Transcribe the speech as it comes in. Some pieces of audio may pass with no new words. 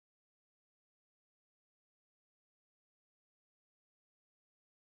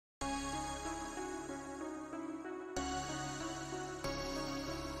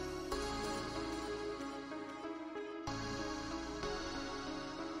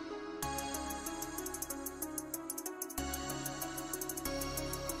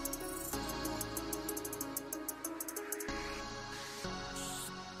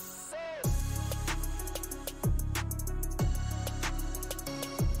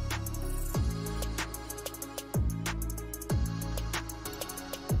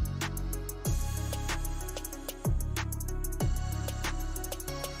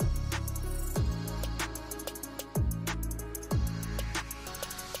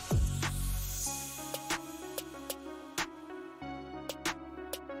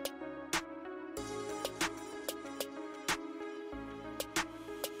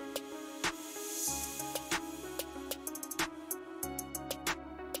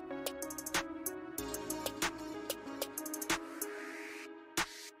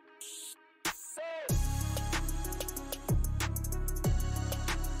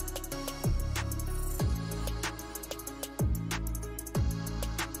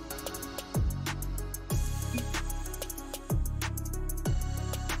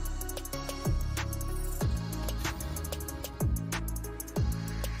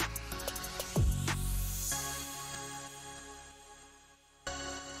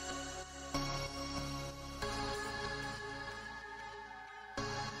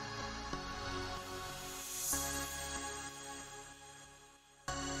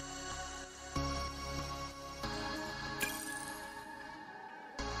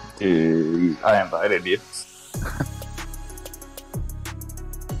I invited you.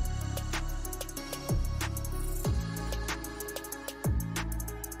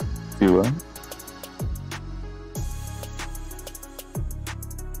 You what?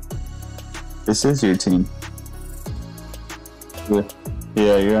 This is your team.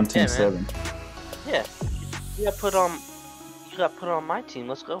 Yeah, you're on team 7. Yeah, you got put on. You got put on my team.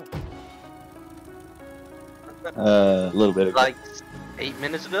 Let's go. A little bit ago. Like 8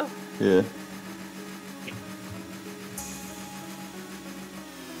 minutes ago. Yeah.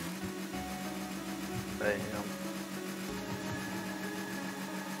 Damn.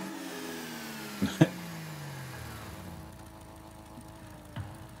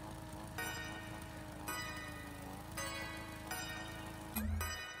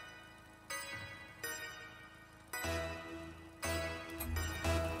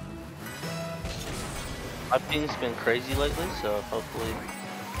 My ping's been crazy lately, so hopefully.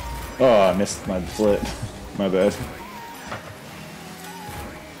 Oh, I missed my flip. My bad. Touch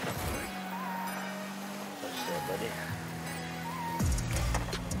that, buddy.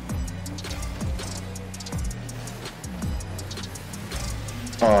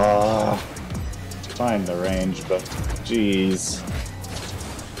 Find the range, but jeez,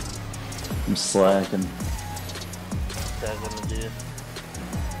 I'm slacking. What's that gonna do?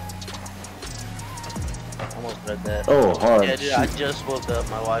 Almost read that. Oh, hard. Yeah, dude, I just woke up.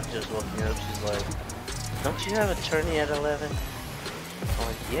 My wife just woke me up. She's like, "Don't you have a tourney at 11?" I'm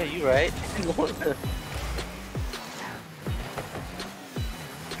like, "Yeah, you right."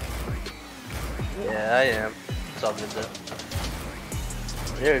 Yeah, I am. It's all good though.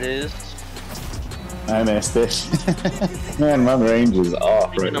 There it is. I missed it. Man, my range is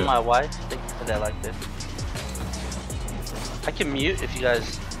off right Speaking of now. my wife, thank you for that like this. I can mute if you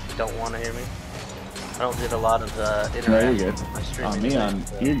guys don't want to hear me. I don't get a lot of interaction. No, you're good. With my stream On me, anyway,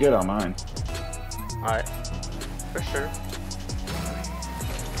 so. you're good on mine. Alright, for sure.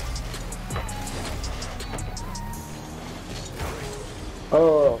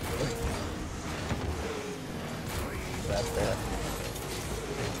 Oh. Grab that.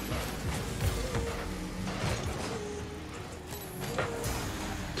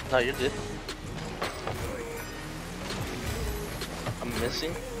 No, you're good. I'm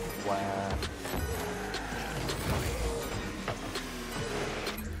missing? Wow.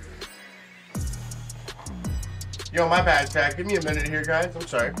 Yo, my bad, Tag. Give me a minute here, guys. I'm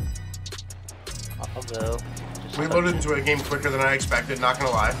sorry. I'll go. Just We loaded into a game quicker than I expected, not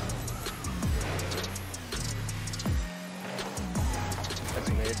gonna lie. That's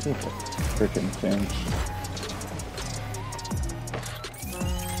mid. Freaking change.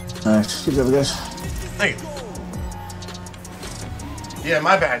 Alright, good job, guys. Thank you. Yeah,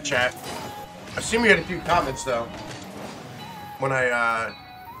 my bad, chat. I seen we had a few comments, though. When I,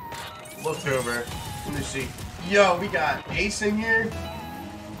 looked over. Let me see. Yo, we got Ace in here.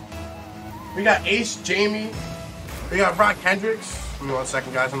 We got Ace, Jamie. We got Brock Hendricks. Give me 1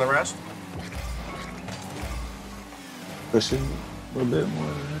 second, guys, on the rest. Pushing a little bit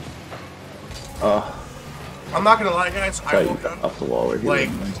more. Oh, I'm not gonna lie, guys. I woke up. off the wall right here. Like,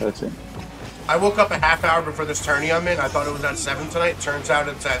 touching. I woke up a half hour before this tourney I'm in. I thought it was at 7 tonight. Turns out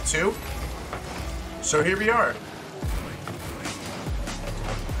it's at 2. So here we are.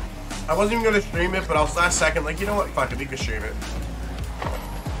 I wasn't even gonna stream it, but I was last second like, you know what? Fuck it, we can stream it.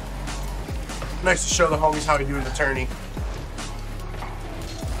 Nice to show the homies how we do in the tourney.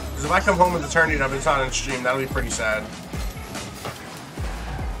 Because if I come home with the tourney and it's not on stream, that'll be pretty sad.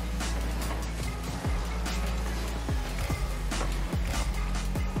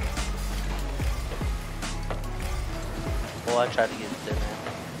 Well, I tried to get it in there.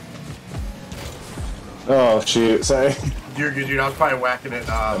 Oh shoot! Sorry. You're good, dude. I was probably whacking it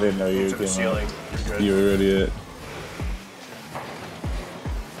I didn't know you into were the getting ceiling. You're good. You were already at.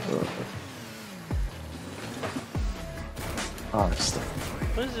 Oh, stuff.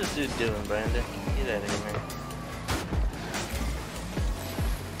 What is this dude doing, Brandon? Get out of here, man.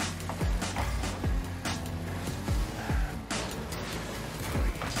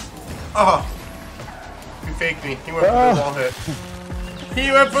 Oh! He faked me. He went for the wall hit.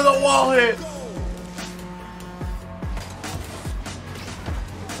 He went for the wall hit!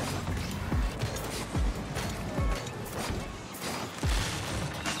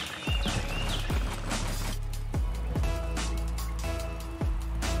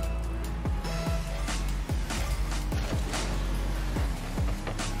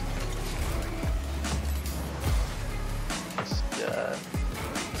 God.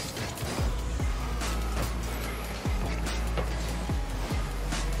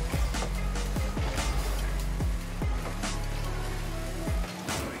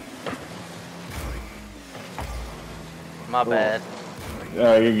 My bad.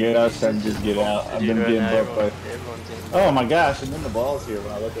 Oh, you're good. I was trying to just get out. I've been getting bumped by. Everyone's in. Oh my gosh! And then the ball's here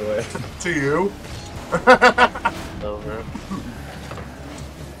when I look away. To you. Over.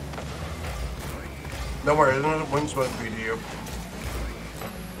 Don't worry, the wind's supposed to be to you.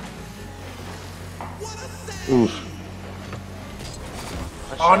 Oof.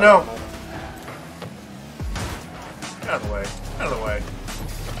 Oh no! Get out of the way. Out of the way.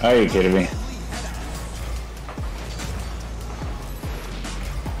 Are you kidding me?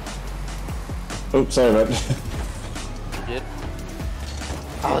 Oops, sorry about that. You good?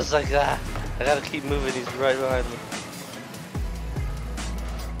 I was like, I gotta keep moving. He's right behind me.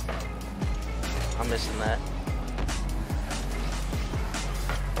 I'm missing that.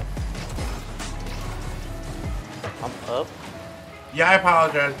 I'm up. Yeah, I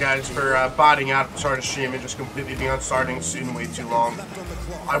apologize, guys, for botting out at the start of stream and just completely being on starting soon way too long.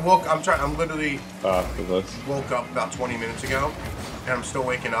 I'm literally woke up about 20 minutes ago, and I'm still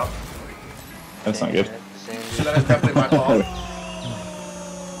waking up. That's not good. So that is definitely my fault.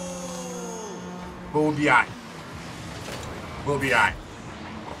 But we'll be alright. We'll be alright.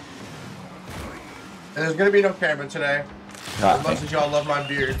 And there's gonna be no camera today. As much as y'all love my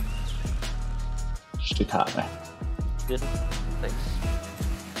beard. Just hot, man. Good. Thanks.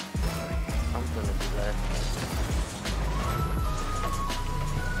 I'm gonna do that.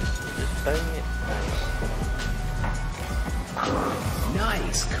 Just bang it.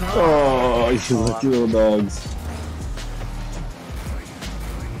 Nice. Oh, you lucky little dogs.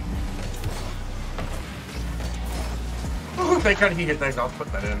 Oh, thank God he hit that. I'll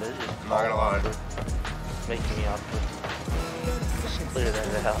put that in. I'm not gonna lie. Making me awkward. Just clear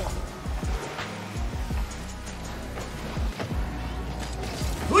that out.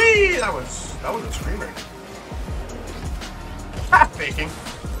 Whee! That was a screamer. Ha! Faking.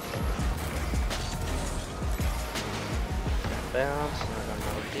 Bounce, and I don't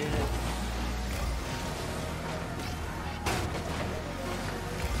know what to do.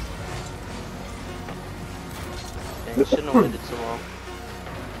 Dang, shouldn't have waited so long.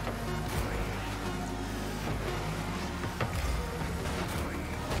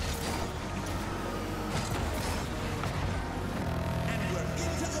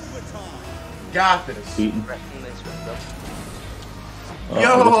 Got this. Eating. Yo,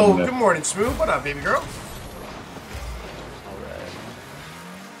 Oh, good morning, Smooth. What up, baby girl? Alright.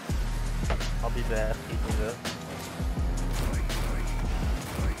 I'll be back. You can go.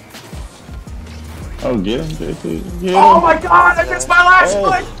 Oh, get him, JT. Get him. Oh my God! I missed my last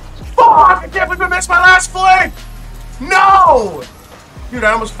flick. Fuck! I can't believe I missed my last flick. No! Dude,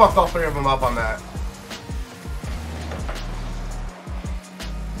 I almost fucked all three of them up on that.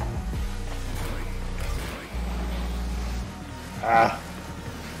 Ah.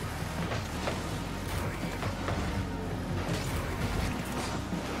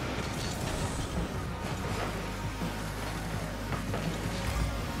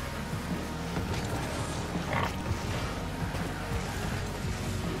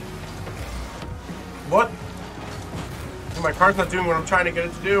 What? My car's not doing what I'm trying to get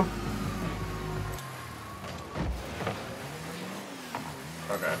it to do.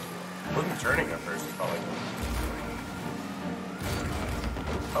 Okay. It wasn't turning at first, it's probably.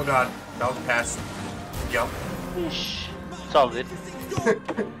 Oh God, that was a pass. Yup. Yeesh. It's all good.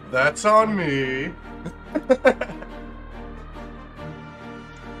 That's on me.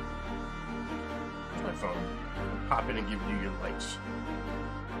 My phone. Pop in and give you your likes.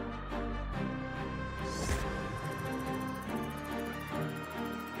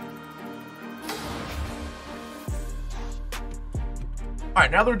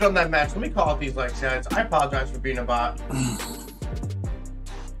 Alright, now that we're done that match, let me call out these likes, guys. I apologize for being a bot.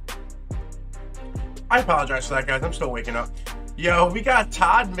 I apologize for that, guys. I'm still waking up. Yo, we got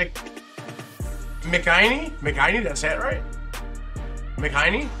Todd McIney? McIney, that's it, right?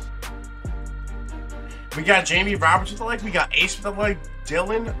 McIney? We got Jamie Roberts with the like. We got Ace with the like.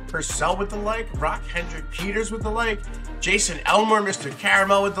 Dylan Purcell with the like. Rock Hendrick Peters with the like. Jason Elmore, Mr.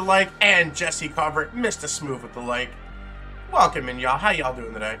 Caramel with the like. And Jesse Carver, Mr. Smooth with the like. Welcome in, y'all. How y'all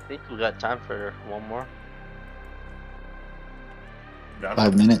doing today? I think we got time for one more.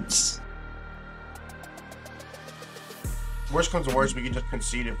 5 minutes. Worst comes to worst, we can just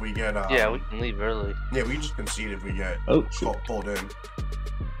concede if we get. Yeah, we can leave early. Yeah, we can just concede if we get pulled in.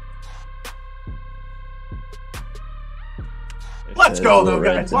 Let's go, though,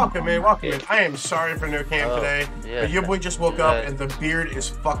 guys. Welcome in, welcome in. I am sorry for no cam today. Yeah, but your boy just woke up and the beard is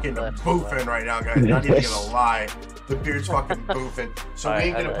fucking boofing right now, guys. Not even gonna lie. The beard's fucking boofing. So we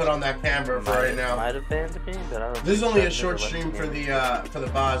ain't gonna put on that camera for right now. Might have been to me, but I don't. This is only a short stream for the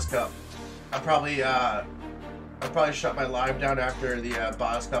Bozz Cup. I probably I'll probably shut my live down after the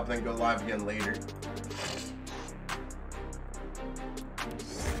Bozz Cup and then go live again later.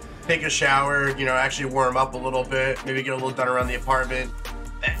 Take a shower, you know, actually warm up a little bit, maybe get a little done around the apartment,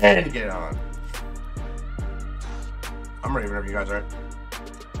 and get on. I'm ready whenever you guys are.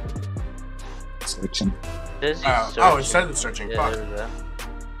 Switching. Oh, it said it's searching. Yeah, Fuck. there we go.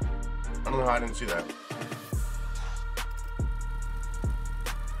 I don't know how I didn't see that.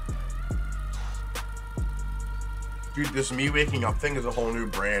 Dude, this me waking up thing is a whole new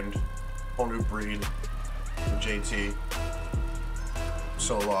brand, whole new breed of JT.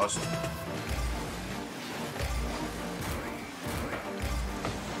 So lost.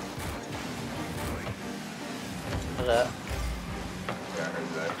 Look at that. Yeah, I heard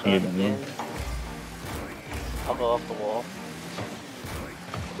that. Even. I'll go off the wall.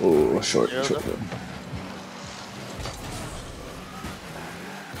 Oh, short.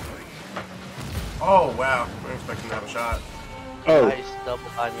 Oh, wow. We're expecting to have a shot. Oh. Nice double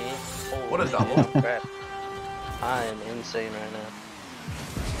by me. Holy What a double. crap. I am insane right now.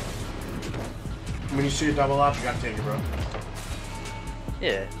 When you see a double up, you gotta take it, bro.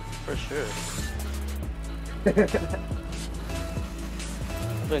 Yeah, for sure. I've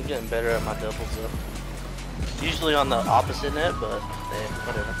been getting better at my doubles though. Usually on the opposite net, but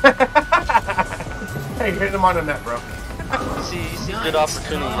whatever. Hey, hit them on the net, bro. You see good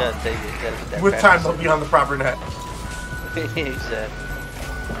opportunity, you gotta take it. You gotta get that With time, practice. they'll be on the proper net. Exactly.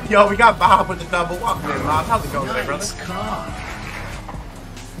 Yo, we got Bob with the double. Welcome in, Bob. How's it going today, brother? Nice car.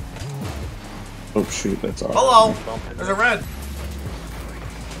 Oh shoot, that's all. Hello. There's a red.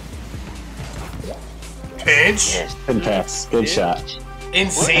 Pinch. Yes. Good pass. Good shot.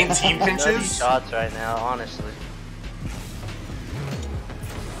 Insane team Nutty pinches. shots right now, honestly.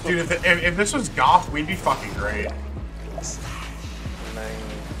 Dude, if this was golf, we'd be fucking great. Man.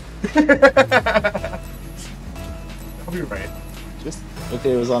 I'll be right. Just if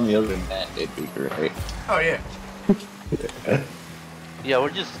it was on the other net, it'd be great. Oh, yeah. Yeah,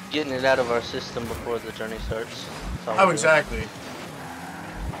 we're just getting it out of our system before the journey starts. That's all Oh, we're doing. exactly.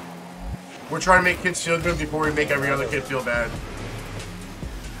 We're trying to make kids feel good before we make every other kid feel bad.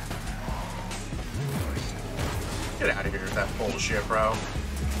 Get out of here with that bullshit, bro.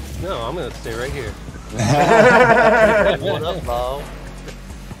 No, I'm gonna stay right here. What up, Bo?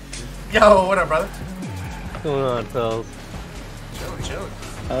 Yo, what up, brother? What's going on, fellas? Chilling, chilling.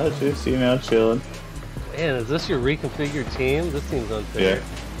 Oh, just chilling. Man, is this your reconfigured team? This seems unfair. Yeah.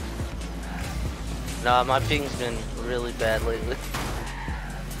 Nah, my ping's been really bad lately.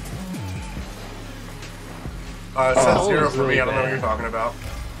 It says Oh, 0 it's for me. really I don't know what bad. you're talking about.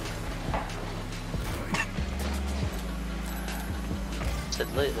 Said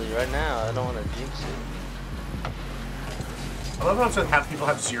lately, right now, I don't want to jinx it. I love how it says half people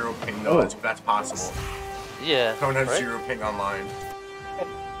have 0 ping, though. Oh. That's possible. Yeah, Don't have right? 0 ping online.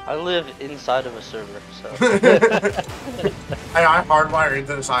 I live inside of a server, so. I hardwire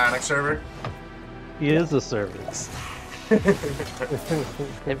into this Ionic server. He is a service.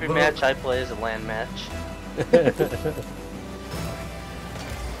 Every match I play is a LAN match.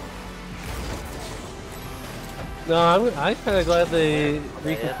 No, I'm kind of glad they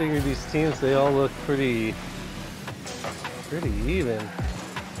reconfigured these teams. They all look pretty even.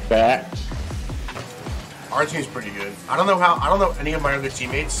 Back. Our team's pretty good. I don't know any of my other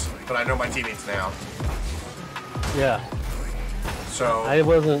teammates, but I know my teammates now. Yeah, So, I didn't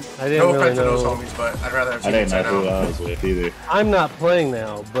no really offense to know. those homies, but I'd rather have I didn't teammates I know who know. I was with either. I'm not playing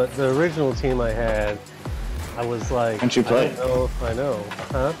now, but the original team I had, I was like, Why don't you play? I don't know if I know,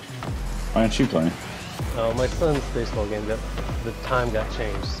 huh? Why aren't you playing? Oh, my son's baseball game, the time got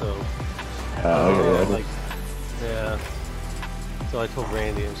changed, so Oh, like, yeah. So I told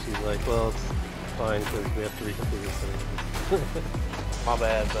Randy, and she's like, "Well, it's fine because we have to reconfigure this anyway." My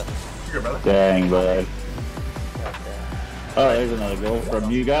bad, but. You good, brother? Dang, bud. Goddamn. Oh, there's another goal from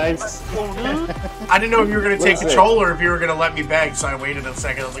you guys. I didn't know if you were going to take What's it? control or if you were going to let me bang, so I waited a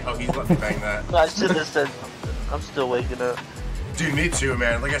second. I was like, oh, he's letting me bang that. I should have said something. I'm still waking up. Dude, me too,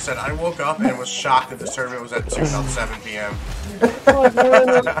 man. Like I said, I woke up and was shocked that this tournament was at 7 p.m. Oh, it's 9 in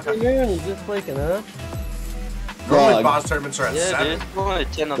the afternoon. He's just waking up. Normally, Dog. Bozz tournaments are at Yeah, 7. dude. It's only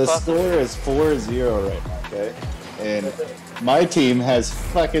 10 The o'clock. score is 4-0 right now, okay? And my team has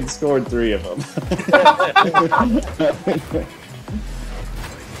fucking scored 3 of them.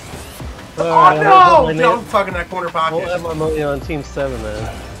 Oh, no! Don't fuck in that corner I'll have pocket. my money on Team 7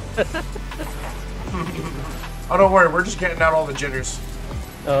 then. Oh, don't worry. We're just getting out all the jitters.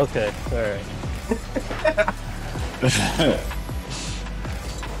 Oh, okay, alright.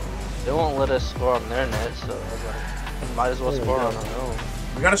 They won't let us score on their net, so I was like, might as well There we score go. on our own.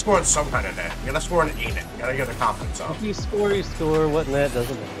 We gotta score on some kind of net. We gotta score on 8 net. We gotta get the confidence up. If you score, you score. What net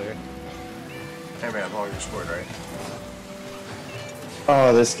doesn't matter. Hey man, as long as you scored, right?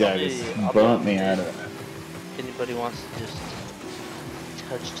 Oh, this guy I'll just be bumped me out of it. If anybody wants to just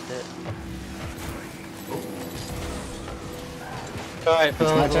touch that. Alright, my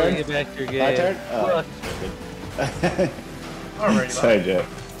fellas, turn? get back to your game. My turn? Oh. Alrighty, Sorry, Jet.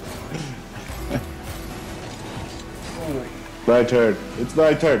 My turn. It's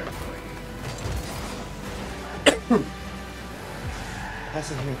my turn.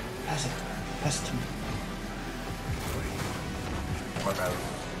 Pass it here. Pass it. Pass it to me. my bad.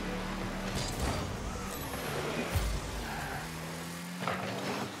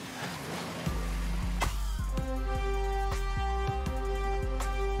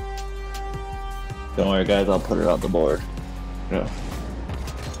 Don't worry, guys. I'll put it on the board. Yeah.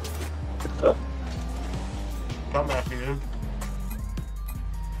 Not Matthew, dude.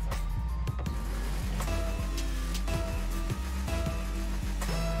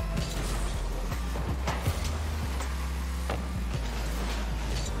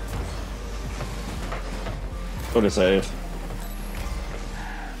 Go to save.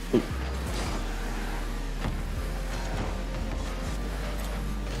 Ooh.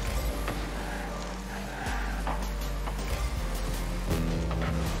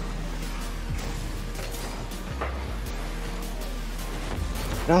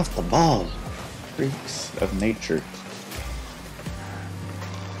 Get off the ball, freaks of nature.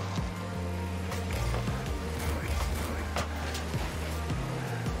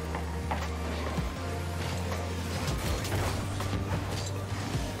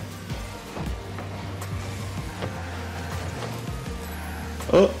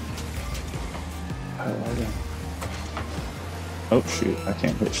 Oh. Oh shoot, I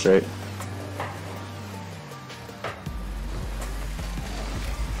can't hit straight.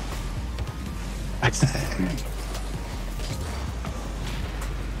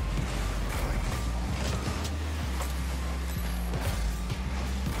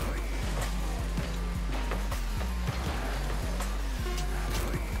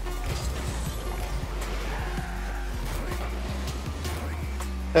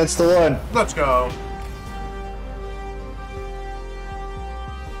 That's the one. Let's go.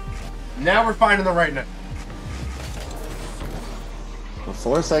 Now we're finding the right net.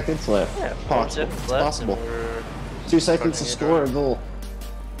 4 seconds left. Yeah, 4 Possible. seconds It's left. possible. And we're 2 seconds to score a goal.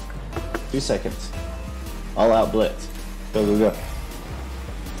 2 seconds. All out blitz. Go, go, go.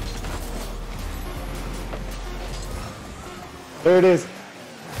 There it is.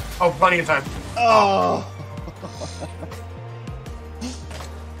 Oh, plenty of time. Oh!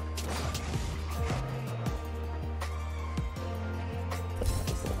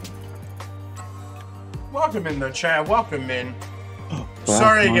 Welcome in, though, Chad. Welcome in. Black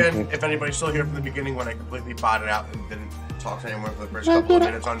Sorry again market. if anybody's still here from the beginning when I completely botted out and didn't talk to anyone for the first couple of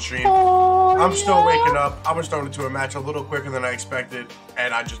minutes on stream. I'm still waking up. I was thrown into a match a little quicker than I expected,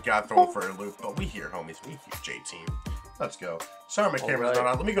 and I just got thrown for a loop. But we here, homies. We here, J-Team. Let's go. Sorry, my camera's not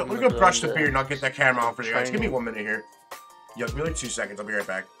on. Let me go brush the beard and I'll get that camera on for you guys. Give me 1 minute here. Yo, give me like 2 seconds. I'll be right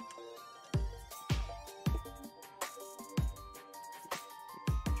back.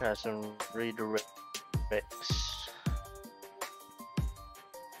 try some redirects.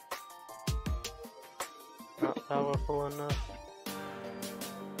 Not powerful enough.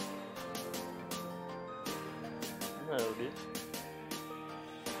 No, dude.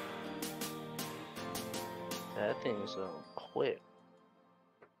 That thing's quick.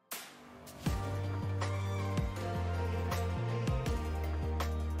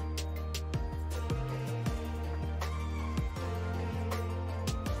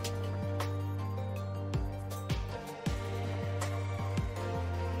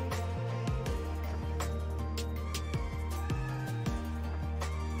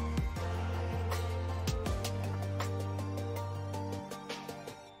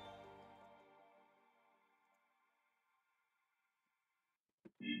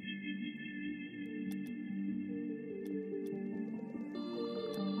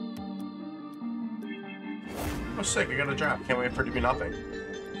 Oh, sick. I got a draft. Can't wait for it to be nothing.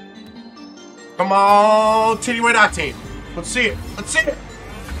 Come on, Titty White Octane. Let's see it. Let's see it.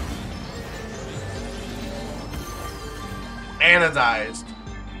 Anodized.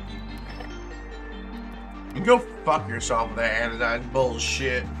 You go fuck yourself with that anodized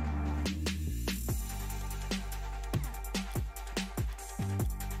bullshit.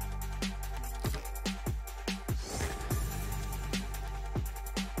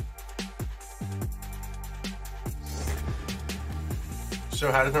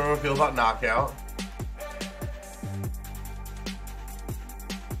 So how does everyone feel about Knockout?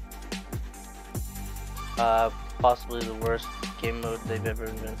 Possibly the worst game mode they've ever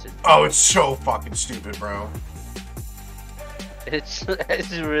invented. Oh, it's so fucking stupid, bro. It's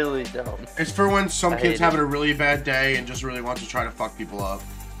really dumb. It's for when some I kid's hate having a really bad day and just really wants to try to fuck people up.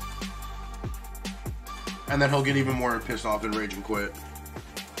 And then he'll get even more pissed off and rage and quit.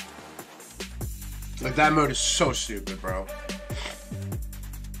 Like, that mode is so stupid, bro.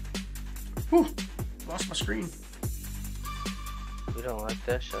 Whew. Lost my screen. We don't like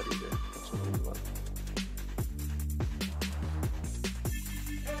that shot either. That's what we love.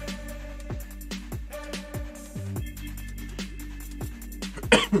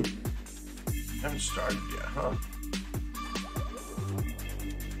 Haven't started yet, huh?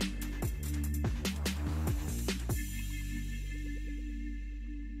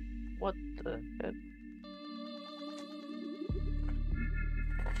 What the heck?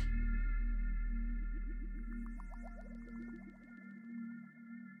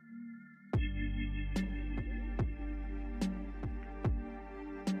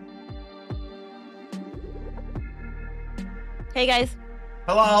 Hey guys,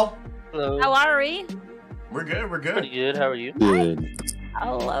 Hello. Hello. how are we? We're good. We're Pretty good. good. How are you? Good. I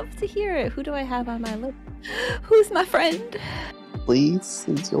love to hear it. Who do I have on my list? Who's my friend? Please,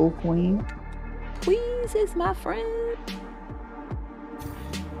 is your queen? Please is my friend.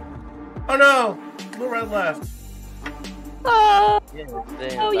 Oh no! Blue, red, left. Oh, Yeah,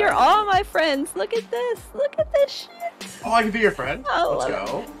 damn, oh, you're bye. all my friends. Look at this. Look at this shit. Oh, I can be your friend. I Let's love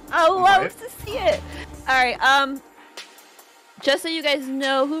go. it. I love Invite. to see it. All right. Just so you guys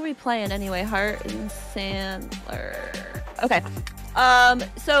know, who are we playing anyway? Hart and Sandler. Okay.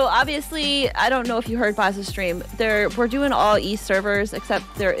 So obviously, I don't know if you heard Bozz's stream. We're doing all East servers,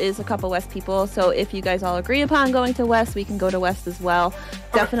 except there is a couple West people. So if you guys all agree upon going to West, we can go to West as well.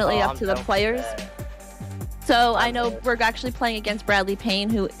 Definitely Oh, up I'm to the down for players. that. So I know we're actually playing against Bradley Payne,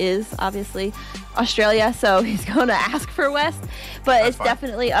 who is obviously Australia, so he's going to ask for West. But That's it's fine.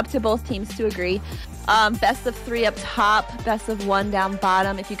 definitely up to both teams to agree. Best of 3 up top, best of 1 down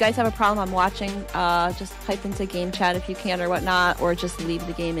bottom. If you guys have a problem, I'm watching. Just type into game chat if you can or whatnot, or just leave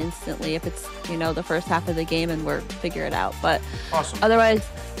the game instantly if it's, you know, the first half of the game and we're figure it out. But Awesome. otherwise,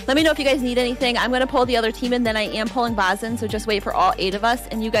 let me know if you guys need anything. I'm going to pull the other team in, then I am pulling Bozz in, so just wait for all 8 of us.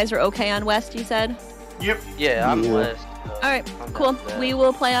 And you guys are okay on West, you said? Yep. Yeah, I'm Yeah. West. All right, I'm down cool. for that. We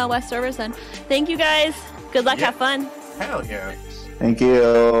will play on West servers then. Thank you guys. Good luck. Yeah. Have fun. Hell yeah. Thank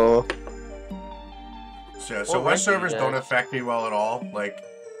you. So What West rank are you servers don't guys? affect me well at all. Like,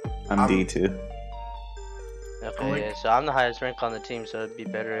 I'm I'm- D2. Okay, Like- yeah, so I'm the highest rank on the team, so it'd be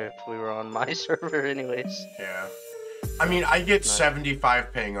better if we were on my server anyways. yeah. I mean, I get Nice.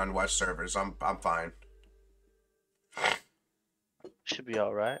 75 ping on West servers. I'm fine. Should be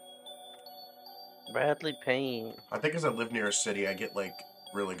alright. Bradley Payne. I think as I live near a city, I get like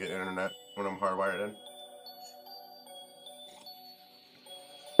really good internet when I'm hardwired in.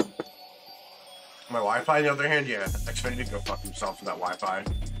 My Wi-Fi, on the other hand, yeah, Xfinity can go fuck himself with that Wi-Fi.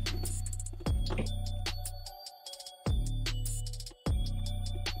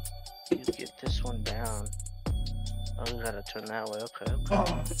 You get this one down. Oh, we gotta turn that way. Okay, okay.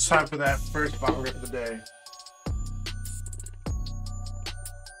 Oh, it's time for that first bottle rip of the day.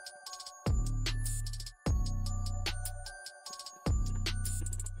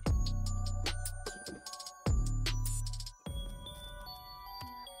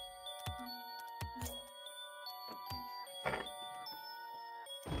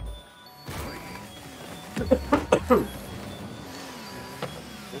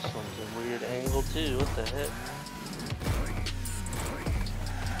 This one's a weird angle too. What the heck?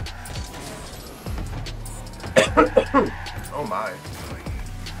 Oh my.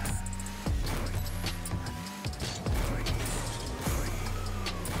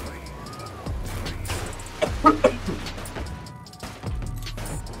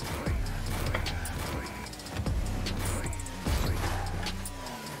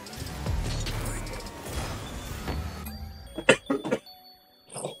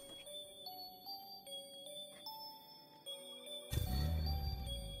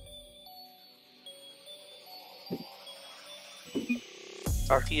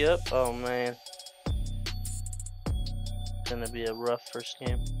 Arky up? Oh man. Gonna be a rough first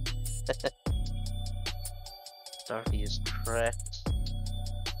game. Darky is cracked.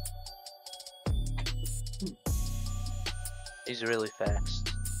 He's really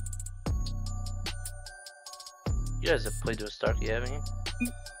fast. You guys have played with Starkey, haven't you?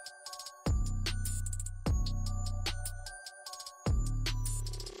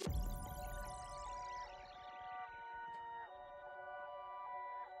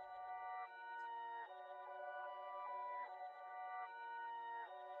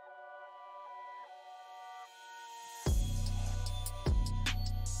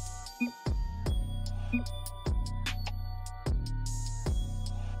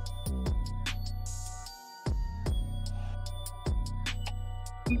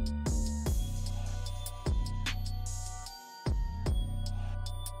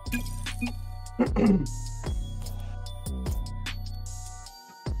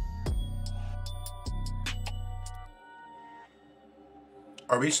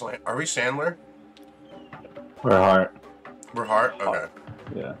 Are we Sandler? We're Hart. We're Hart? Okay.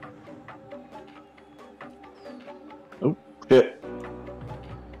 Yeah. Oh, shit.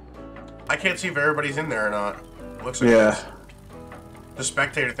 I can't see if everybody's in there or not. Looks like Yeah. the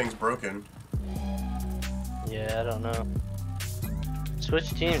spectator thing's broken. Yeah, I don't know. Switch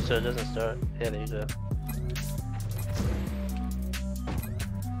teams so it doesn't start. Yeah, there you go.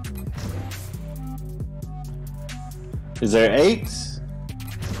 Is there 8?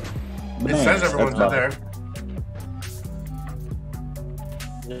 It says everyone's in there.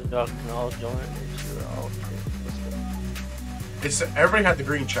 Y'all can all join if you're all okay. It's everybody had the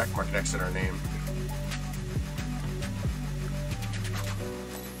green check mark next to their name.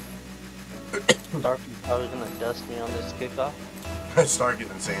 Starkey's probably gonna dust me on this kickoff. Starkey's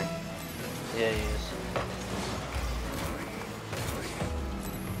insane. Yeah, he is.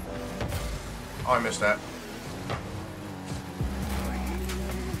 Oh, I missed that.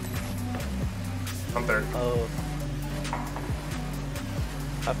 I'm third. Oh.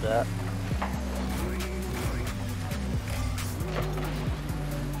 After that.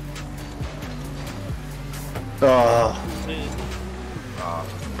 Oh.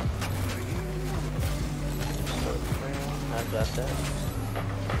 I got that.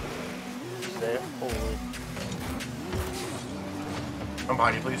 He's there. Holy. I'm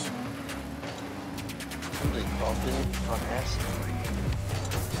behind you, please. I'm just bumping on acid.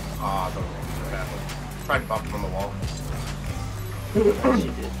 Ah, don't know that. Tried to bump him on the wall. Yes,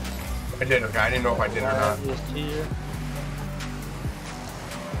 you did. I did, okay. I didn't know if I did or not. Just here.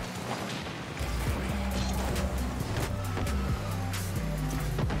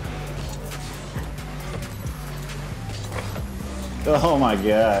 Oh my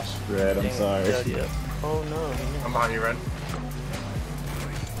gosh, Red, I'm Dang, sorry. yeah. Oh no. I'm behind you, Red.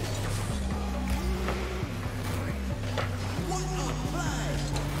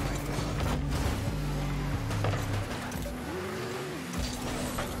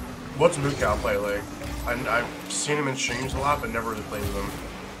 What's Mookow play like? I've seen him in streams a lot, but never really played with him.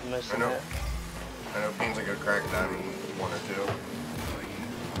 Missing I know. that. I know Payne's a good crack at that in 1 or 2.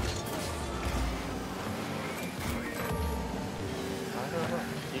 I don't know.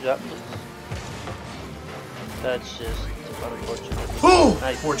 You got this? That's just unfortunate. Ooh!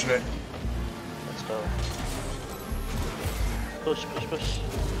 Nice. Fortunate. Let's go. Push, push, push.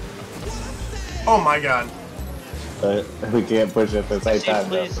 Oh my god. But we can't push it at the I same see time.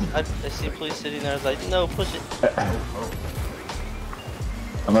 please. I see please sitting there. I was like, no, push it.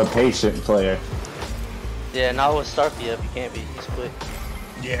 I'm a patient player. Yeah, now with Starkey up, you can't be. He's quick.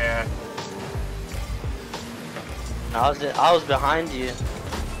 Yeah. I was behind you.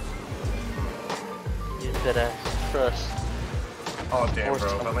 You gotta trust. Oh damn,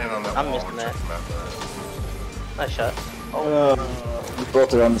 bro. If I land on that I'm wall, missing that. check him out. Nice shot. We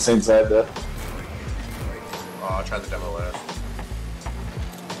both are on the same side though. Oh, I tried the demo last.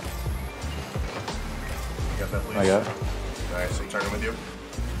 You got that, please? I got it. Nice, I'm turning with you.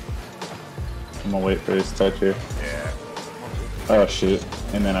 I'm gonna wait for his touch here. Yeah. Oh shoot.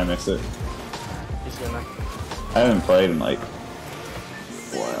 And then I missed it. He's gonna I haven't played in like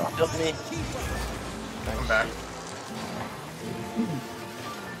wow. help me. I'm back.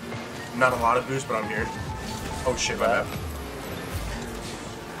 Not a lot of boost, but I'm here. Oh shit, my bad.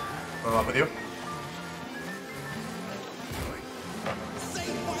 I'm up with you.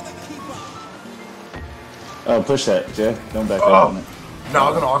 Oh, push that, Jay. Don't back up on it. No, I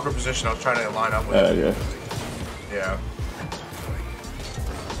was in an awkward position. I was trying to line up with it. Yeah. Yeah.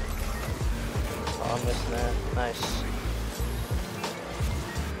 Oh, I'm missing that. Nice.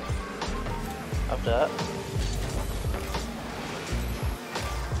 Up that.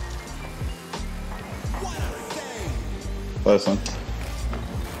 Close one.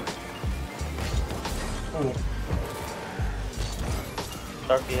 Ooh.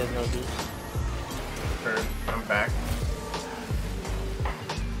 Starkey has no boost. Third. I'm back.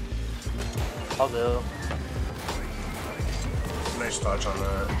 I'll go. Nice touch on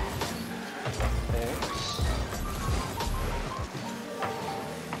that. Thanks.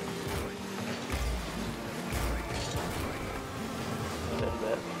 Good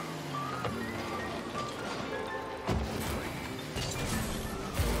bet.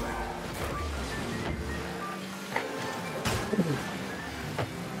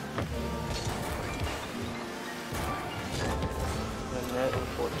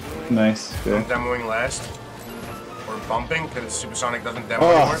 Nice. I'm Good. demoing last. Or bumping, because Supersonic doesn't demo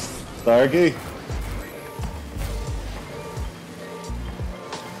anymore. Oh, Starkey.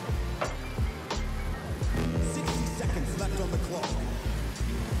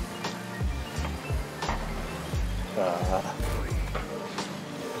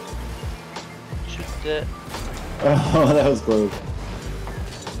 Stucked it. Oh, that was close.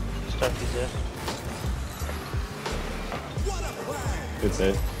 Stuck is it. Good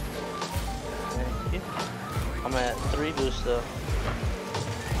save. Thank you. I'm at 3 boost though.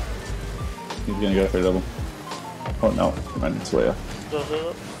 He's gonna go for a double. Oh no, right its way up. Go, go,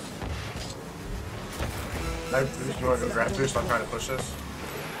 go. I boost. You want to go grab boost? I'm trying to push this.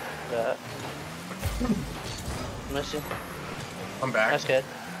 That. Missing. I'm back. That's good.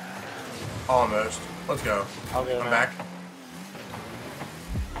 Almost. Let's go. I'll go I'm now. back.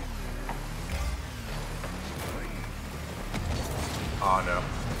 Oh no.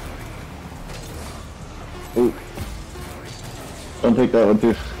 Ooh. Don't take that one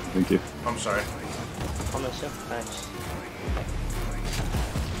too. Thank you. I'm sorry. I'm missing. Thanks.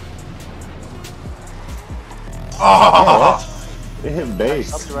 Oh! It hit Up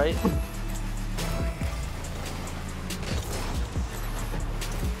base. to right.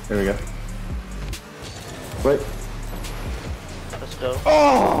 There we go. Wait. Let's go.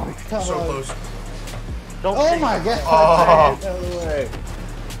 Oh! Come So on. close. Don't Oh think. my god! Oh. No way.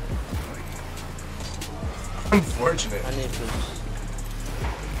 Unfortunate. I need boost.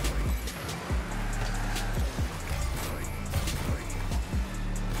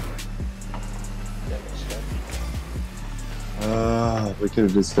 We could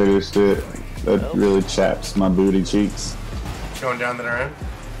have just finished it. That Nope. really chaps my booty cheeks. Going down to their end.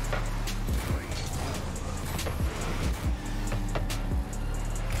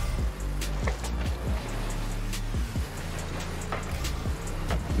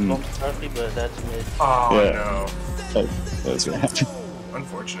 Bump Starfy, but that's mid. Oh Yeah. no. That's gonna happen.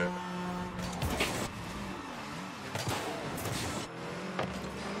 Unfortunate.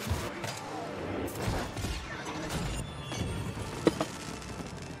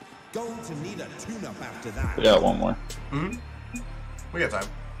 Going to need a tune-up after that. We got one more. Hmm? We got time.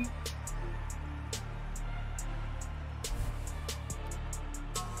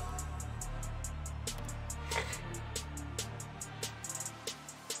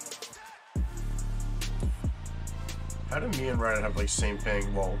 How did me and Ryan have like same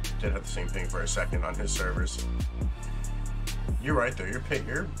ping? Well, did have the same ping for a second on his servers. You're right though. Your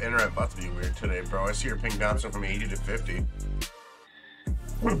internet about to be weird today, bro. I see your ping bouncing from 80 to 50.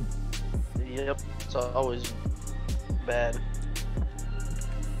 Yep, it's always bad.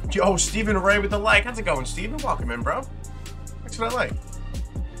 Yo, Steven Ray with the like. How's it going, Steven? Welcome in, bro. That's what I like.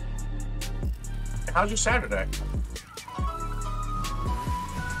 How's your Saturday?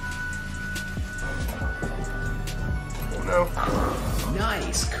 Oh no.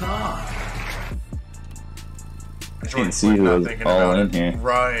 Nice car. I Can't see who was all in here.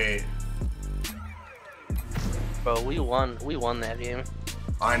 Right. Bro, we won that game.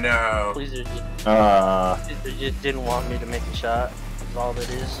 I know. Blizzard just didn't want me to make a shot. That's all it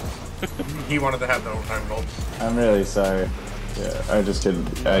is. He wanted to have the overtime goal. I'm really sorry. Yeah, I just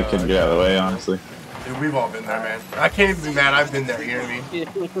couldn't. I couldn't get out of the way, honestly. Dude, we've all been there, man. I can't even be mad. I've been there. You know what I mean?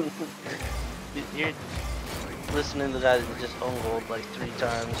 You're listening to guys that just own gold like 3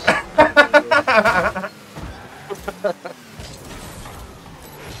 times. I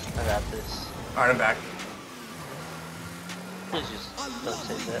got this. All right, I'm back. Please just don't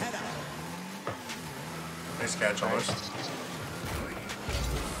say that. Nice catch, almost.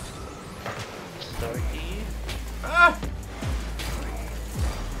 Starkey. Ah!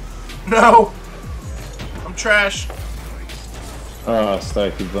 No! I'm trash. Oh,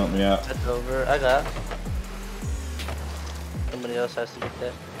 Stokey bumped me out. That's over. I got. Somebody else has to get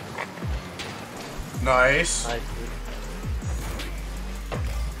that. Nice. Nice.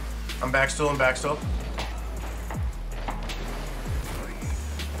 I'm back still. I'm back still.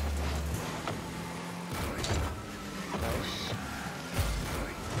 Nice.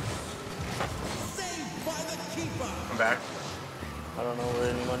 I'm back. I don't know where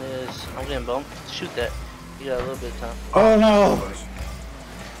anyone is. I'm getting bumped. Shoot that. You got a little bit of time. Oh no! Close.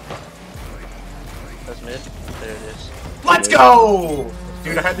 That's mid. There it is. Let's go!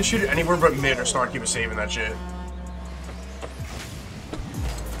 Dude, I had to shoot it anywhere but mid or Starkey was saving that shit.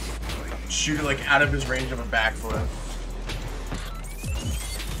 Shoot it like out of his range of a backflip.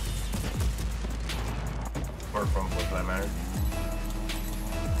 Or front flip for that matter.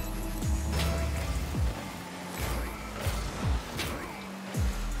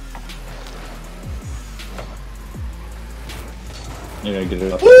 Yeah, get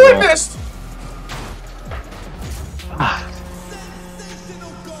it up. Ooh, I missed!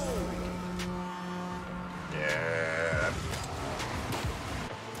 Yeah.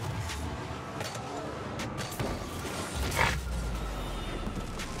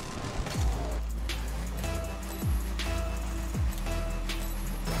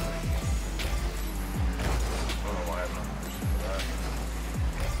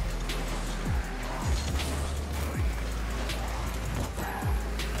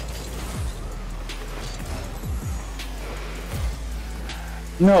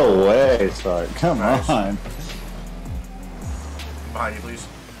 No way, Sark. Come Nice. on. Behind you, please.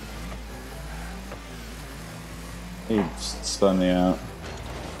 He spun me out.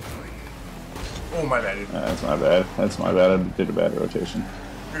 Oh, my bad, dude. That's my bad. That's my bad. I did a bad rotation.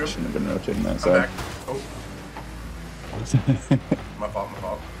 You're good. Shouldn't have been rotating that I'm side. back. Oh. My fault, my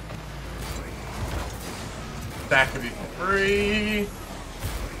fault. That could be free.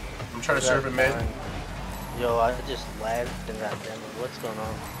 I'm trying to serve it mid. Yo, I just lagged and goddamn it. What's going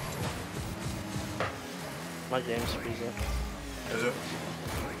on? My game's freezing. Is it?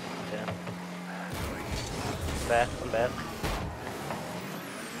 Yeah. Back, I'm back.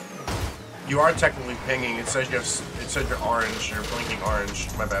 You are technically pinging. It says you have. It says you're orange. You're blinking orange.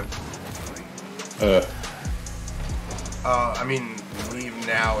 My bad. I mean, leave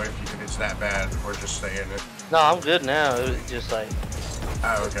now if it's that bad, or just stay in it. No, I'm good now. It was just like.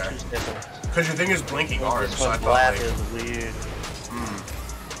 Oh, okay. Two seconds. Because your thing is blinking orange, This so I one's thought black like. is weird.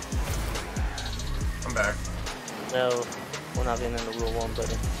 I'm back. No, we're not getting in the rule 1,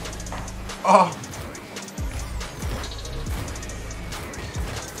 buddy. Oh.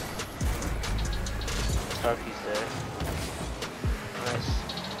 Starkey's there. Nice.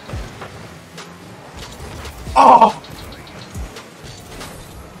 Oh.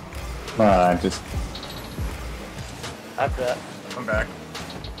 Just I've got. I'm back.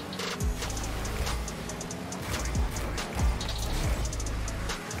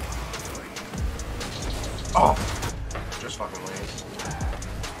 Oh. Just fucking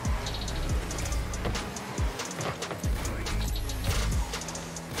late.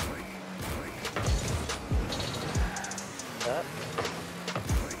 That.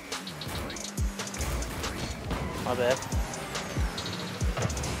 My bad.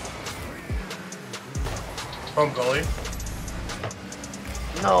 Bump goalie.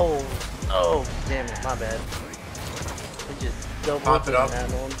 No. Oh, damn it. My bad. We just double Popped it up.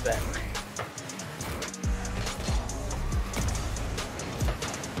 and now no one's back.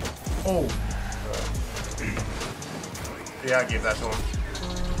 Oh. Yeah, I gave that to him.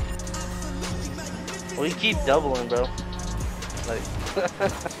 Well, you keep doubling, bro. Like,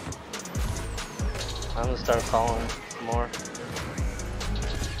 I'm gonna start calling more.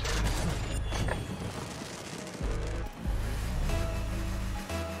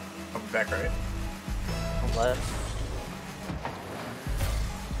 I'll be back, right? I'm left.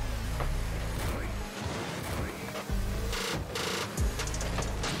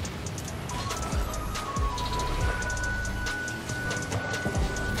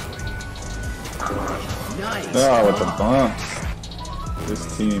 Nice. oh, with the bumps.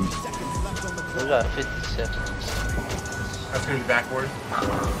 This team. We got 50 seconds. That's gonna be backward.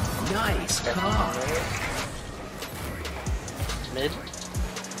 Nice car. Mid.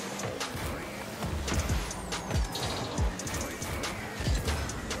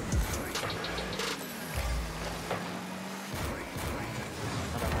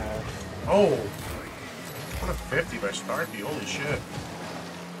 I don't have. Oh. What a 50 by Starkey. Holy shit.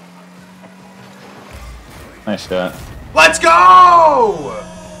 Nice shot. Let's go!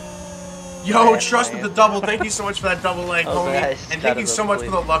 Yo, Yeah, trust with the double. Thank you so much for that double leg, Oh, homie. nice. And thank you so much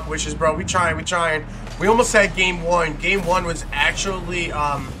for the luck wishes, bro. We trying. We almost had game one. Game one was actually,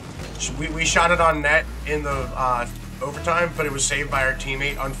 we shot it on net in the overtime, but it was saved by our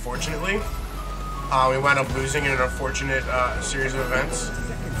teammate, unfortunately. We wound up losing in an unfortunate series of events.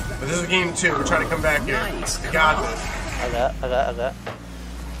 But this is game two. We're trying to come back here. Nice. We got this. I got.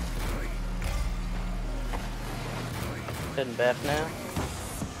 Heading back now.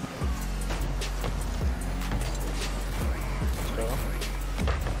 Let's go.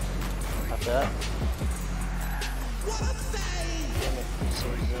 Got that. Damn it,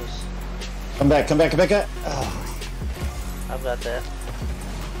 save this. Come back. Oh. I've got that.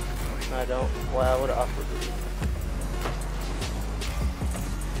 No, I don't. Wow, what an awkward lead.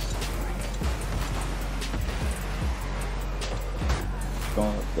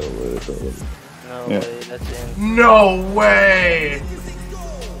 Going up the way. No Yeah. way, that's in. No way!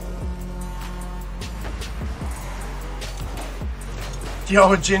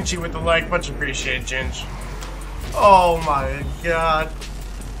 Yo, Ginchi with the like. Much appreciated, Ginch. Oh my god.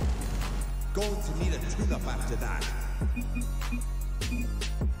 Going to need a tune-up after that.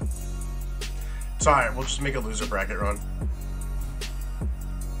 It's alright, we'll just make a loser bracket run.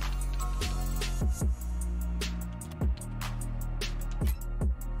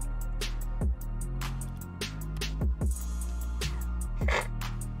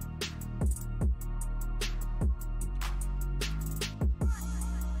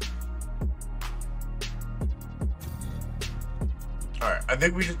 Alright, I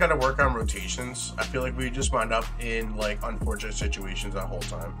think we just gotta work on rotations. I feel like we just wound up in like unfortunate situations that whole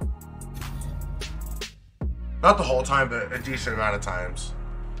time. Not the whole time, but a decent amount of times.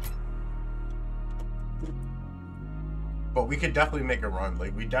 But we could definitely make a run.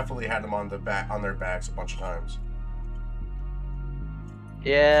 Like we definitely had them on their backs a bunch of times.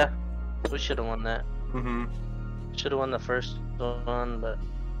 Yeah, we should have won that. Mm-hmm. Should have won the first one, but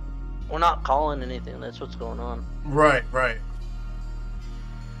we're not calling anything. That's what's going on. Right, right.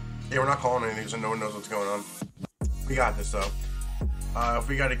 Yeah, we're not calling anything, so no one knows what's going on. We got this though. If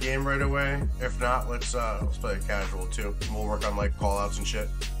we got a game right away, if not, let's play a casual too. We'll work on like call outs and shit.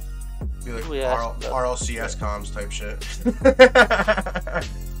 Be like RLCS comms type shit.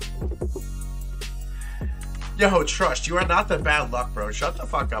 Yo, Trust, you are not the bad luck, bro. Shut the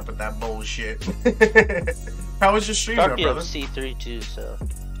fuck up with that bullshit. How was your stream, brother? C3 too, so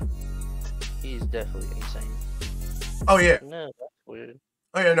he's definitely insane. Oh yeah. No, that's weird.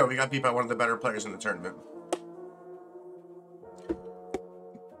 Oh yeah, no, we got beat by one of the better players in the tournament.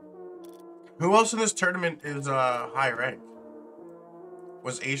 Who else in this tournament is high rank?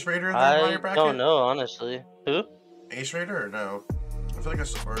 Was Ace Raider in the higher bracket? I don't know, honestly. Who? Ace Raider or no? I feel like I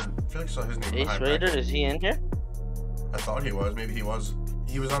saw his name. Ace Raider, is he in here? I thought he was. Maybe he was.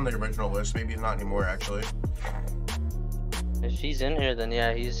 He was on the original list. Maybe not anymore, actually. If he's in here, then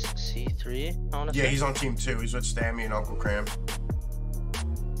yeah, he's C3. Yeah, he's on team 2. He's with Stammy and Uncle Cram.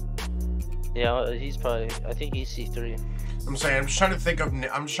 Yeah, he's probably. I think he's C3. I'm saying. I'm just trying to think of.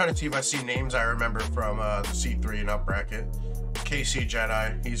 I'm just trying to see if I see names I remember from the C3 and up bracket. KC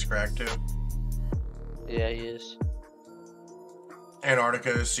Jedi. He's cracked too. Yeah, he is.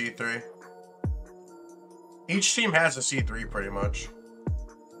 Antarctica is C3. Each team has a C3 pretty much.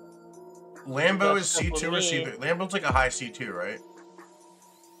 Lambo is C2 or C3? Lambo's like a high C2, right?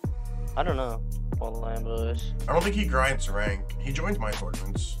 I don't know what Lambo is. I don't think he grinds rank. He joins my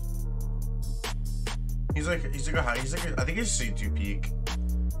tournaments. I think he's C2 peak.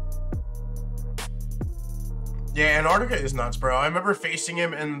 Yeah, Antarctica is nuts, bro. I remember facing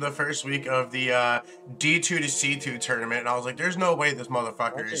him in the first week of the D2 to C2 tournament, and I was like, there's no way this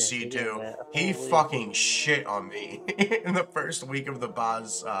motherfucker is C2. He fucking shit on me in the first week of the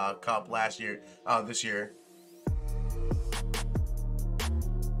Bozz Cup this year.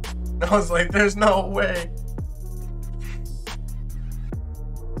 I was like, there's no way.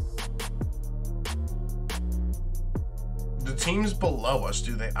 The teams below us,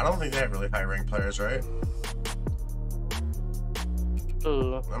 do they? I don't think they have really high ranked players, right?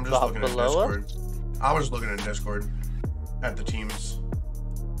 Ooh, I'm just looking at Discord. I was looking at Discord at the teams.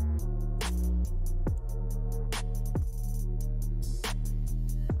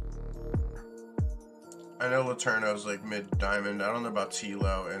 I know Laterno's like mid diamond. I don't know about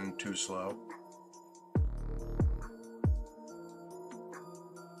T-Low and Too Slow.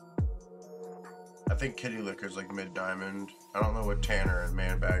 I think Kitty Licker's like mid diamond. I don't know what Tanner and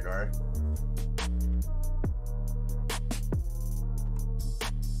Manbag are.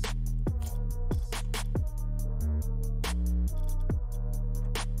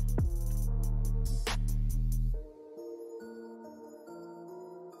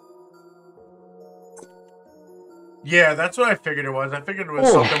 Yeah, that's what I figured it was. I figured it was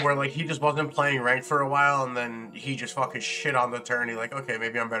something where, like, he just wasn't playing ranked for a while, and then he just fucking shit on the turn. He's like, okay,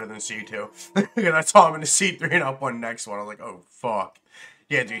 maybe I'm better than C2. And I saw him in the C3 and up one next one. I was like, oh, fuck.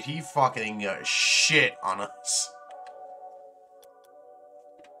 Yeah, dude, he fucking shit on us.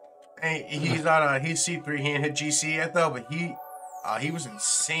 Hey, he's not, he's C3. He ain't hit GC yet, though, but he was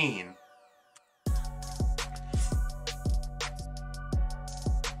insane.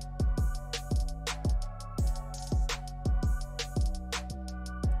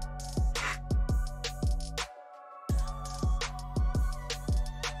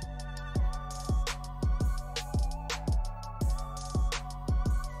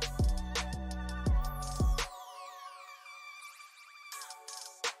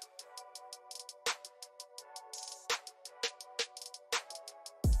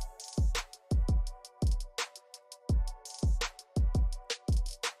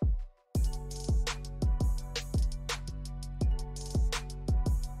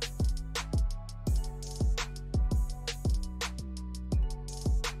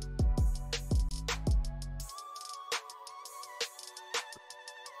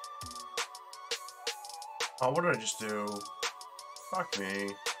 Oh, what did I just do? Fuck me.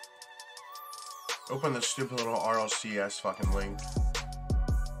 Open the stupid little RLCS fucking link.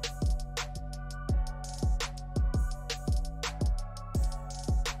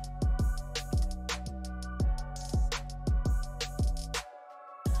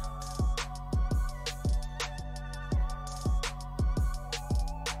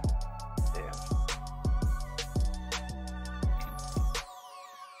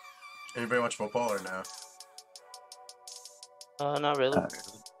 Anybody watch football or no? Not really.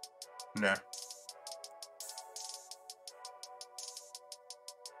 No.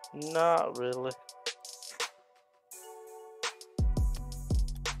 Not really.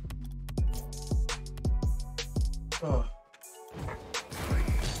 Oh.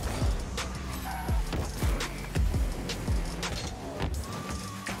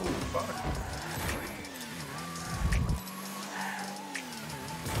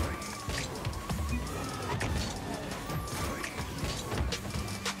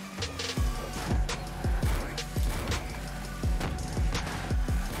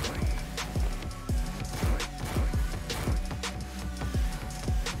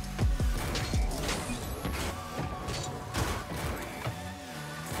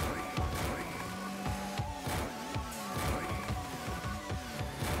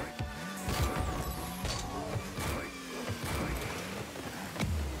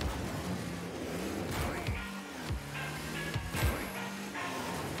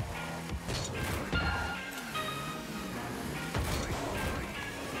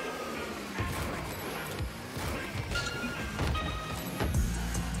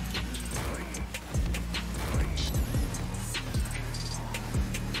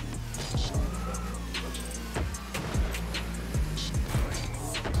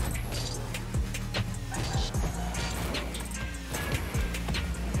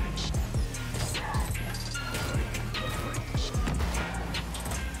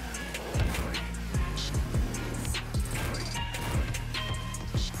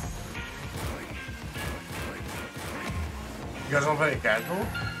 You guys want to play casual?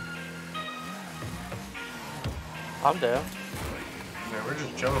 I'm down. Yeah, we're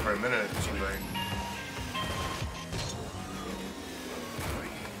just chilling for a minute, it seems like.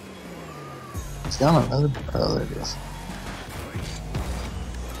 It's got another. Oh, there it is.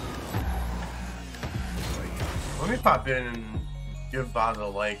 Let me pop in and give Bozz a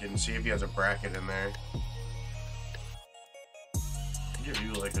like and see if he has a bracket in there. I'll give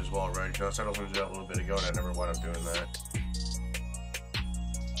you a like as well, right? I said I was going to do that a little bit ago and I never wound up doing that.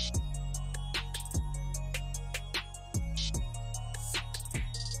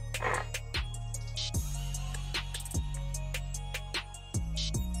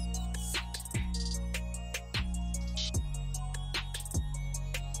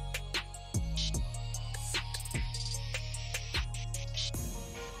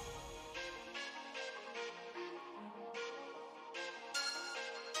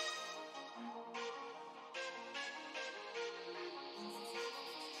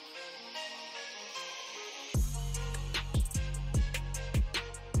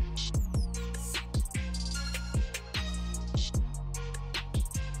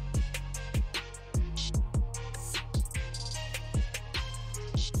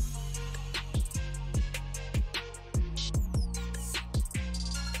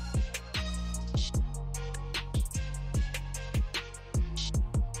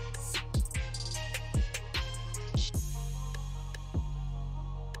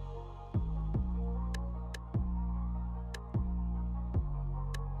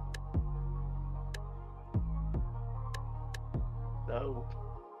 No.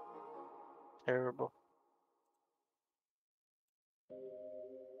 Terrible.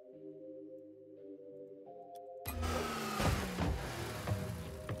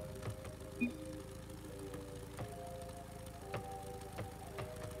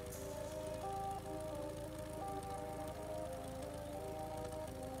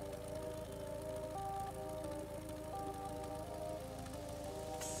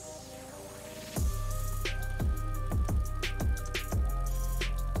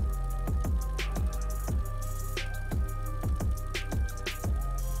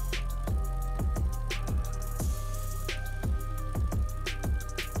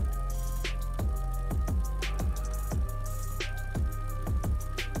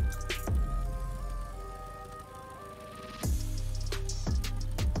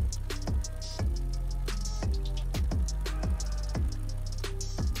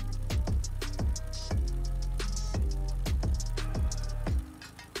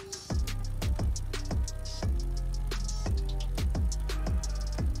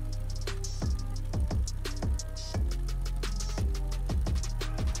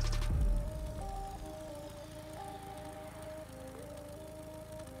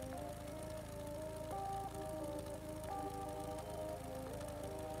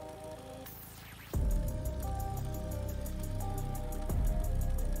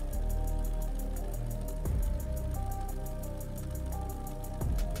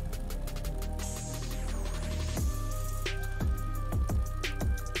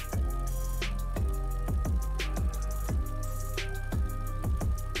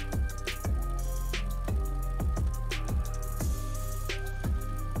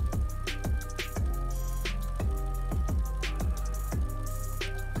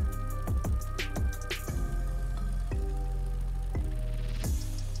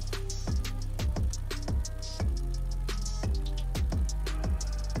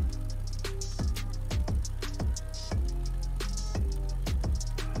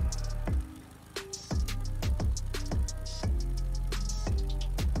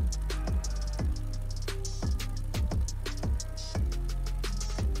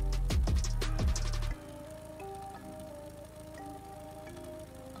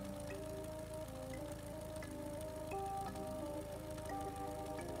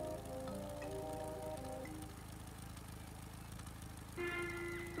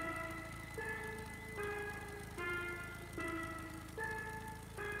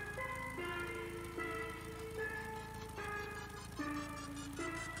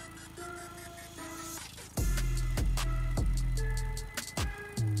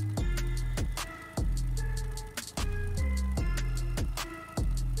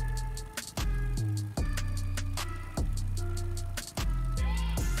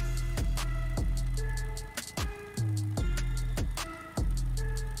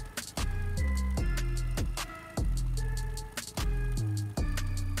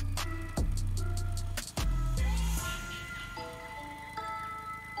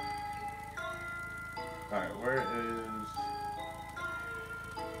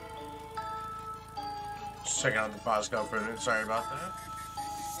 just checking out the Bozz Cup for a minute. Sorry about that.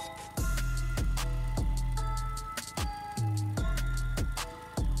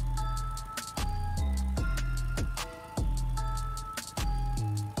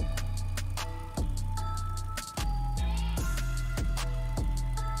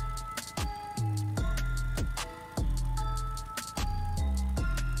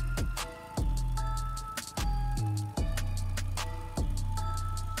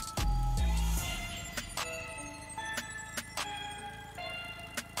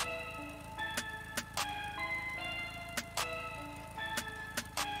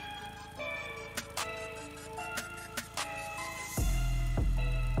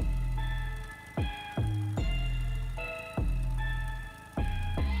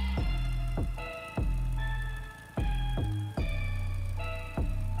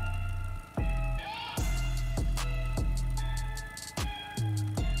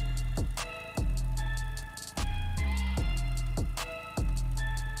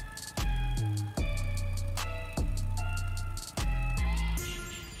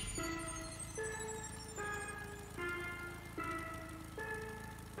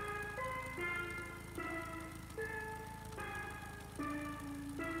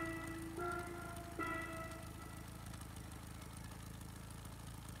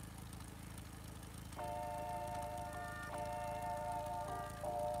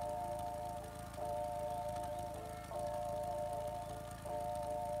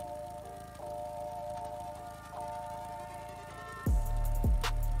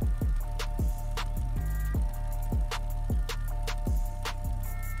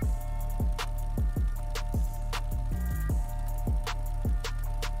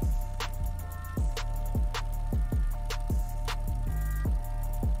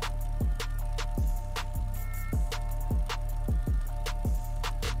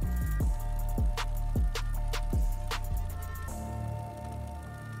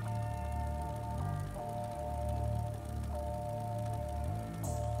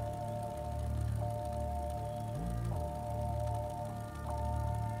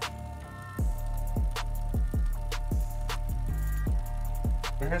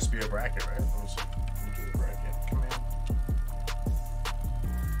 There has to be a bracket, right? Let me see. Let me do the bracket command.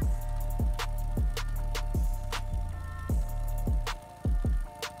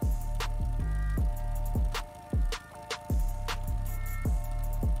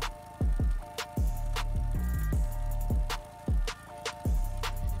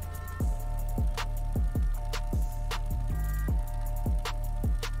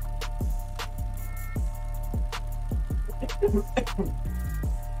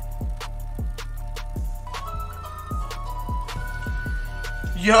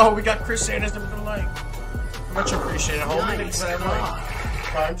 Yo, we got Chris Sanders with the like. Much appreciated, homie. Nice.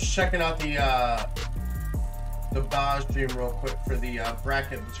 I'm just checking out the Bozz stream real quick for the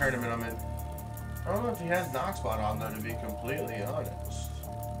bracket, the tournament I'm in. I don't know if he has Knoxbot on though, to be completely honest.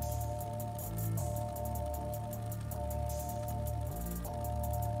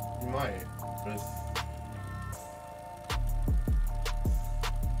 He might, but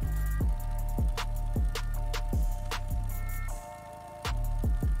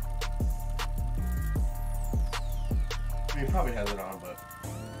he probably has it on, but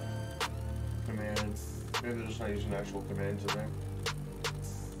commands. Maybe they're just not using actual commands in there.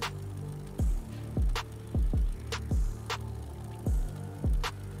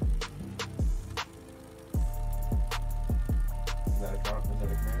 Is that a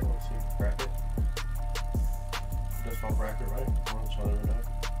command? Let's see. Bracket. That's called bracket, right? Let's try it out.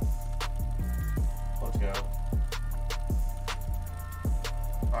 Let's go.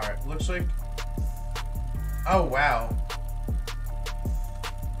 Alright, looks like. Oh wow.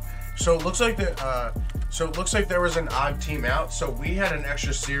 So it looks like there was an odd team out, so we had an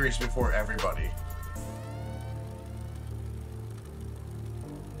extra series before everybody.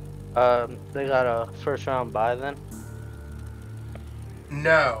 They got a first round bye then?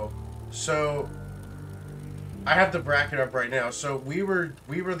 No. So I have the bracket up right now. So we were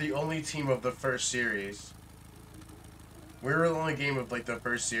the only team of the first series. We were the only game of like the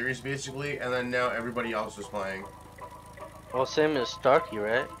first series basically, and then now everybody else is playing. Well, same as Starkey,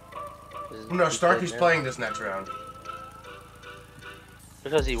 right? No, Starkey's playing this next round.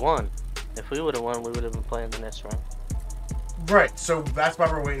 Because he won. If we would have won, we would have been playing the next round. Right, so that's why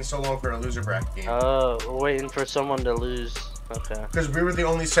we're waiting so long for a loser bracket game. Oh, we're waiting for someone to lose. Okay. Because we were the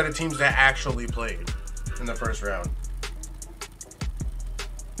only set of teams that actually played in the first round.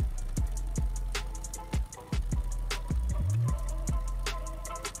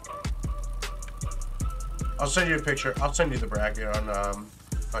 I'll send you a picture. I'll send you the bracket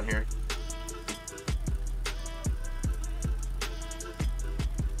on here.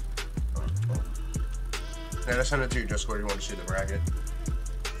 Yeah, just send it to your Discord if you want to see the bracket.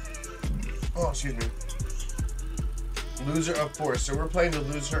 Oh, excuse me. Loser of 4. So we're playing the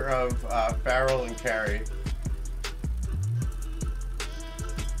loser of Farrell and Carrie.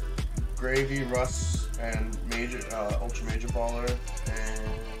 Gravy, Russ, and Major, Ultra Major Baller, and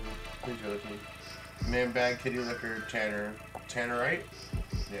who's the other team? Man Bag, Kitty Liquor, Tanner. Tanner, right?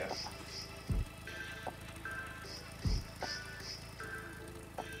 Yeah.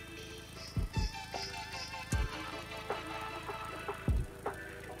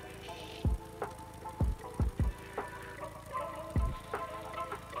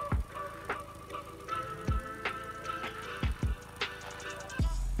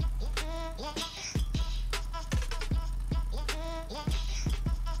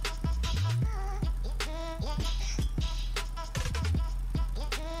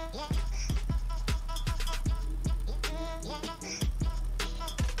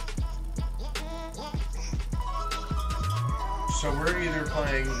 So we're either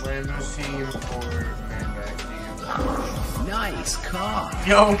playing Lando's team or Man Bag team. Nice car.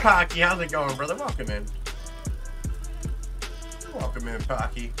 Yo, Cocky, how's it going, brother? Welcome in. Welcome in,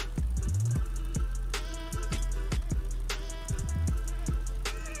 Cocky.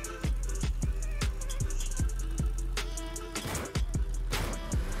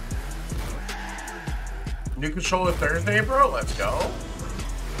 New controller Thursday, bro? Let's go.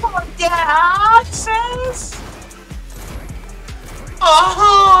 Oh, yeah, sis.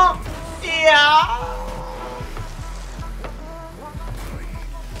 Yeah.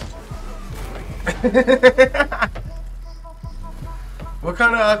 What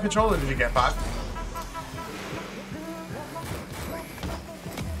kind of controller did you get, Pop?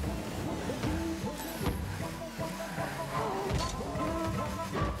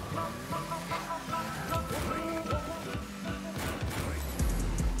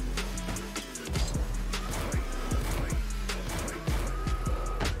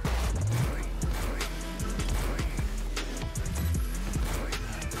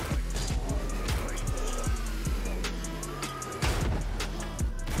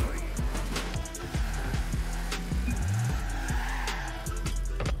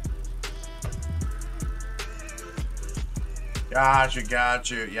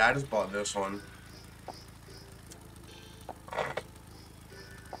 Gotcha. Yeah, I just bought this one.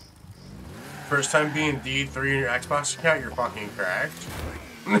 First time being D3 in your Xbox account, you're fucking cracked.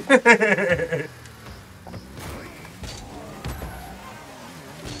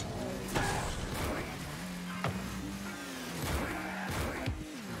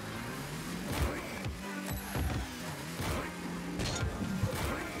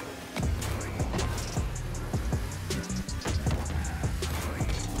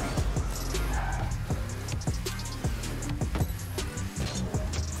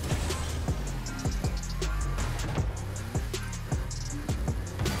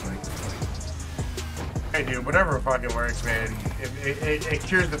 Hey dude, whatever fucking works, man. It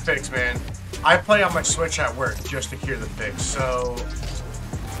cures the fix, man. I play on my Switch at work just to cure the fix, so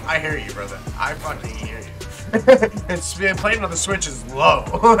I hear you, brother. I fucking hear you. It's been playing on the Switch is low.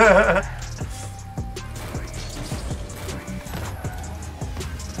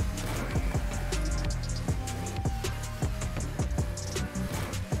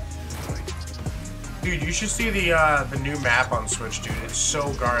 Dude, you should see the new map on Switch, dude. It's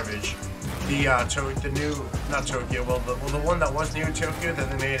so garbage. The new, not Tokyo, well the one that was new in Tokyo that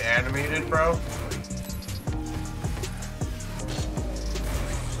they made animated, bro.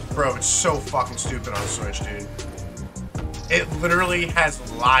 Bro, it's so fucking stupid on Switch, dude. It literally has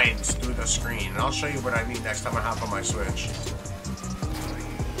lines through the screen, and I'll show you what I mean next time I hop on my Switch.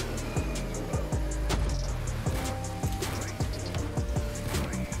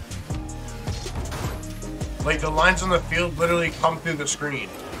 Like, the lines on the field literally come through the screen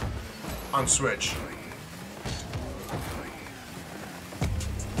on Switch.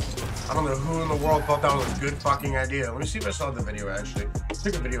 I don't know who in the world thought that was a good fucking idea. Let me see if I saw the video, actually. I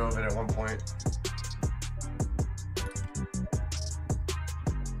took a video of it at one point.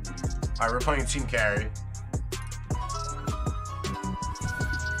 Alright, we're playing Team Carry.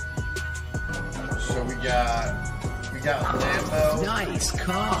 So we got Lambo, Nice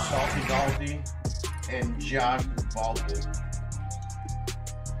car. Salty Dalty, and Josh Baldwin.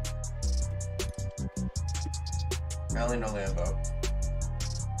 I only know Lambo.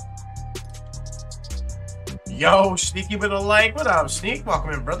 Yo, Sneaky with a like. What up, Sneak?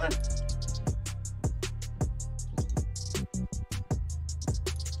 Welcome in, brother.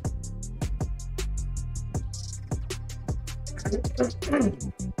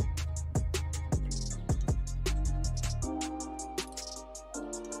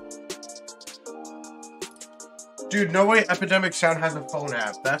 Dude, no way Epidemic Sound has a phone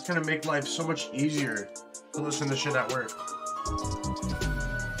app. That's gonna make life so much easier to listen to shit at work.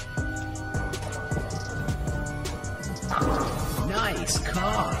 Nice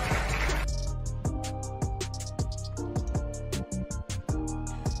car.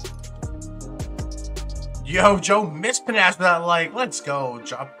 Yo, Joe mispronounced that like, let's go.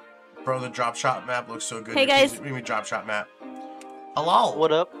 Bro, the drop shot map looks so good. Hey, guys. Give me drop shot map. Hello.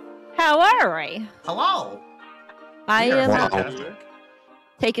 What up? How are we? Hello. I You're am fantastic.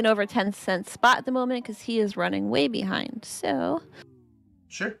 taking over 10-cent spot at the moment because he is running way behind. So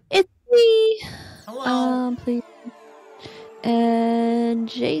Sure. it's me. Hello. Please. And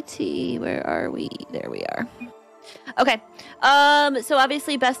JT, where are we? There we are. Okay. So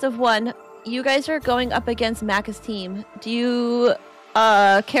obviously best of one. You guys are going up against Macca's team. Do you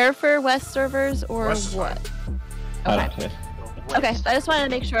care for West servers or West is what? I Okay. don't care. Okay, I just wanted to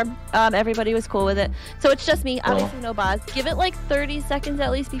make sure everybody was cool with it. So it's just me, obviously no Bozz. Give it like 30 seconds at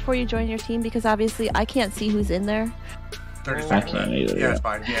least before you join your team because obviously I can't see who's in there. 30 I seconds. can't either. Yeah, it's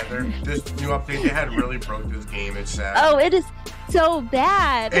fine. Yeah, this new update they had really broke this game. It's sad. Oh, it is so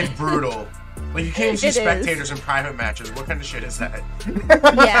bad. It's brutal. Like you can't even see It is. spectators in private matches. What kind of shit is that?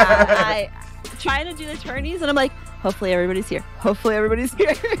 Yeah, I trying to do the tourneys and I'm like, hopefully everybody's here. Hopefully everybody's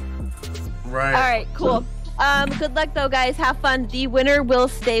here. Right. All right, cool. Good luck though, guys. Have fun. The winner will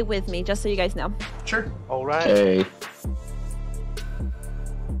stay with me, just so you guys know. Sure. All right. Hey.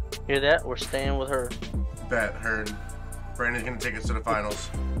 Hear that? We're staying with her. Bet heard. Brandon's gonna take us to the finals.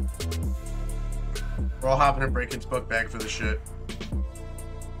 We're all hopping in Breakin's book bag for the shit.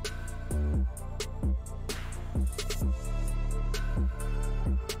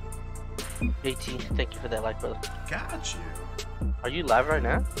 JT, thank you for that like, brother. Got you. Are you live right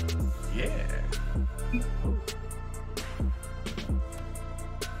now? Yeah.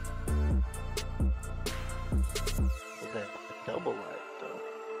 With that double light, though.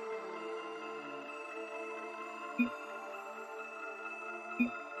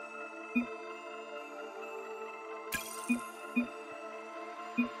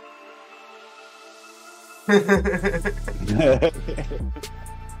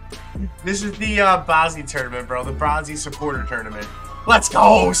 This is the Bozzy tournament, bro. The Bozzy Supporter Tournament. Let's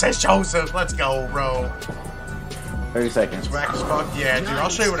go, says Joseph. Let's go, bro. 30 seconds. It's whack as fuck. Yeah, dude, I'll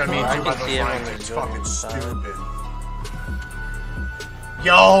show you what I mean. I Dude, by can those see it lines, on it's the fucking Jordan side. stupid.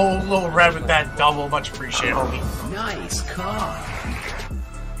 Yo, Lil Red with that double. Much appreciated, homie. Nice car.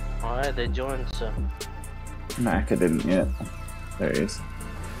 Alright, they joined, so. Macca didn't yet. There he is.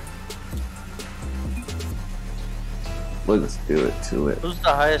 Let's do it to it. Who's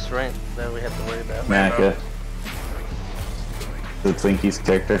the highest rank that we have to worry about? Macca. The Twinkies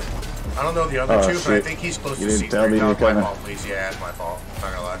character. I don't know the other Oh, two, but I shit. think he's close You to didn't C3. tell me No, you it's my kinda- fault, please. Yeah, it's my fault. I'm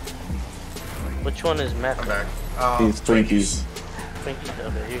not gonna lie. Which one is Matt? I'm back. He's Twinkies. Twinkie?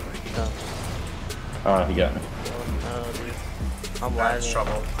 Okay, here he comes. Oh, he got me. Oh, no, dude. I'm That's lagging.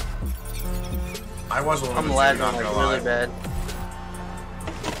 trouble. I was a little I'm bit lagging too, not like gonna lie. really bad.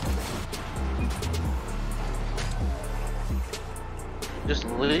 Just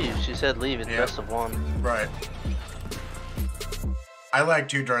leave. She said leave. It's Yeah. best of one. Right. I lagged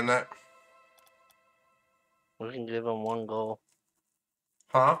too during that. We can give them one goal.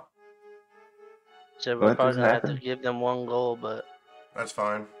 Huh? So we're What probably just gonna have to happened? give them one goal, but That's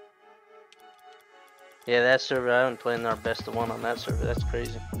fine. yeah, that server. I haven't played our best of one on that server. That's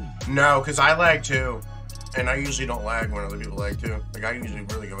crazy. No, because I lag too. And I usually don't lag when other people lag too. Like, I usually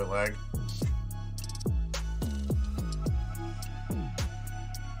really go at lag.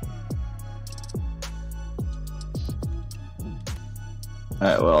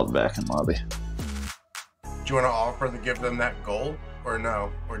 Alright, well, back in lobby. Do you want to offer to give them that goal? Or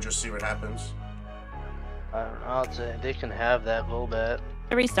no? Or just see what happens? I don't know. I'll say they can have that goal back.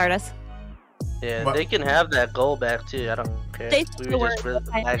 Restart us. Yeah, But- they can have that goal back too. I don't care. They We were just were-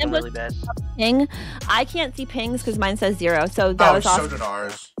 lagging really bad. Ping. I can't see pings because mine says 0. So that Oh, was so awesome. did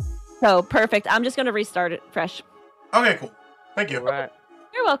ours. So perfect. I'm just gonna restart it fresh. Okay, cool. Thank you. Right.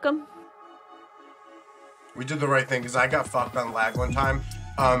 You're welcome. We did the right thing because I got fucked on lag one time.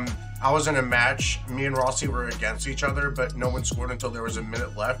 I was in a match. Me and Rossi were against each other, but no one scored until there was a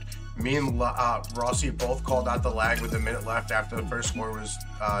minute left. Me and Rossi both called out the lag with a minute left after the first score was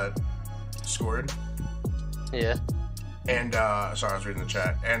scored. Yeah. And sorry, I was reading the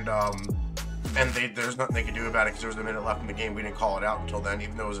chat. And there's nothing they could do about it because there was a minute left in the game. We didn't call it out until then,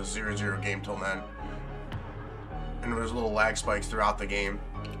 even though it was a 0-0 game till then. And there was little lag spikes throughout the game.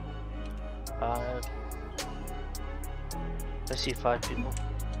 I see 5 people.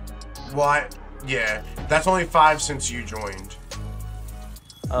 Well, yeah, that's only 5 since you joined.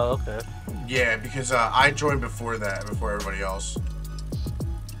 Oh, okay. Yeah, because I joined before that, before everybody else.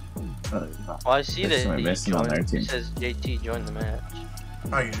 Oh, I see that Somebody he missing on their joined. team. It says JT joined the match.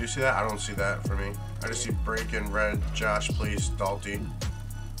 Oh, you do see that? I don't see that for me. I just see Breakin', Red, Josh, Please, Dalty.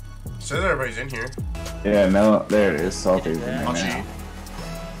 Says that everybody's in here. Yeah, no, there it is. Salty's in there I'll now. cheat.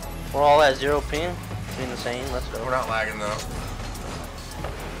 We're all at 0 ping. Being the same. Let's go. We're not lagging though.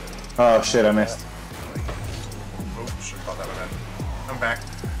 Oh shit, I missed. Oh, should have called that one out. I'm back.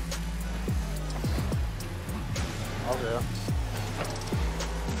 I'll go.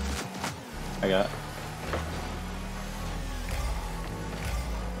 I got.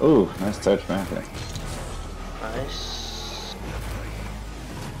 Ooh, nice touch, man. Nice.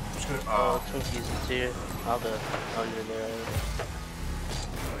 Just gonna, Oh, Twinkies is here. I'll go. Oh, you're there.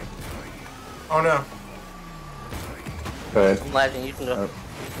 oh no. Go ahead. I'm lagging. You can go. Oh. You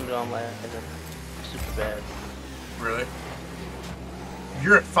can go. I'm lagging. Super bad. Really?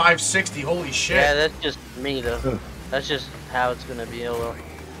 You're at 560. Holy shit. Yeah, that's just me though. Ugh. That's just how it's gonna be. Oh,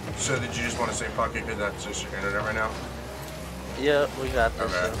 So did you just want to say fuck it because that's just your internet right now? yeah, we got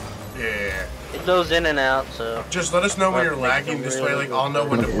this. Okay. So. Yeah. It goes in and out, so. Just let us know when you're Make lagging. them This way, really like, good. I'll know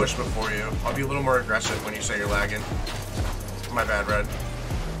when to push before you. I'll be a little more aggressive when you say you're lagging. My bad, Red.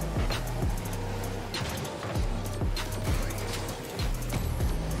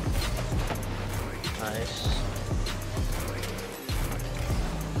 Nice.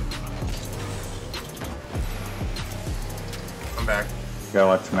 I'm back. Gotta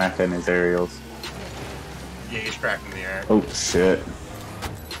watch Mac and his aerials. Yeah, he's cracked in the air. Oh shit.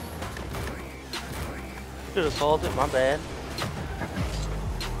 Could have called it. My bad.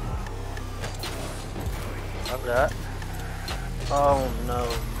 I've got. Oh no.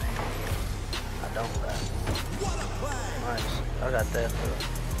 I don't got. Nice. I got that.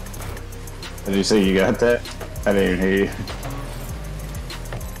 Did you say you got that? I didn't even hear you.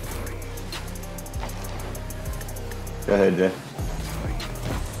 Go ahead, Jay.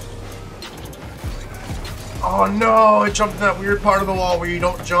 Oh no! It jumped in that weird part of the wall where you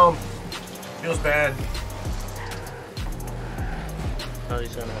don't jump. Feels bad. Oh,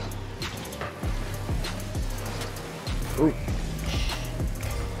 he's gonna. Ooh.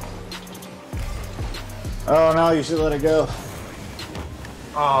 Oh no, you should let it go.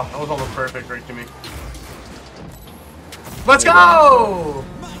 Oh, that was almost perfect right to me. Let's go!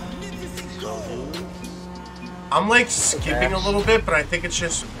 I'm like skipping a little bit, but I think it's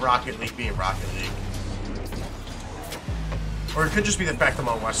just Rocket League being Rocket League. Or it could just be the fact I'm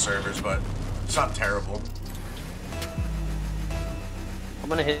on West servers, but it's not terrible. I'm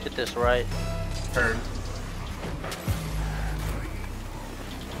gonna hit this right. Heard.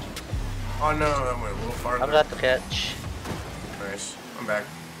 Oh no, I went a little farther. I've got the catch. Nice. I'm back.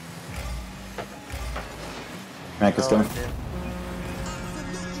 Mac is Oh, coming. dude.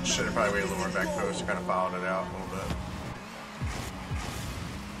 Should have probably waited a little more back post. Kind of followed it out a little bit.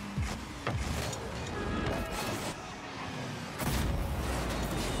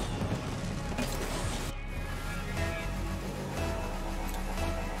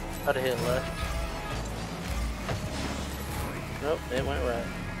 Gotta hit left. Nope, it went right.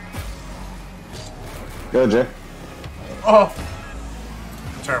 Go, Jay. Oh!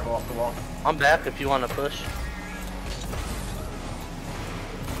 Terrible off the wall. I'm back if you want to push.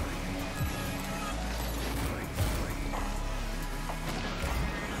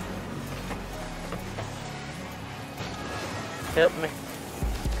 Help me.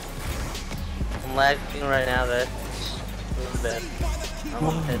 I'm lagging right now, guys. Really bad.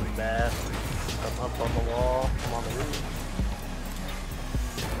 I'm heading back. I'm up on the wall. I'm on the roof.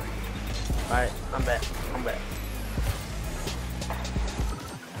 Alright, I'm back. I'm back.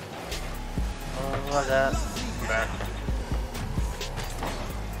 Oh, I got. I'm back.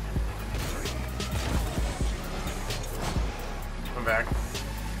 I'm back.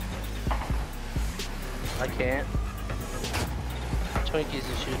 I can't. Twinkies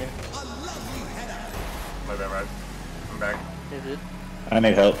is shooting. My bad, Red. I'm back. You're good. I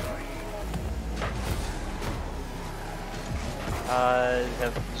need help. I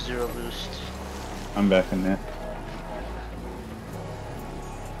have 0 boost. I'm back in there.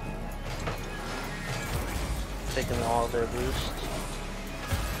 Taking all their boost.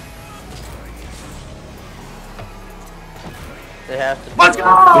 They have to be Let's low.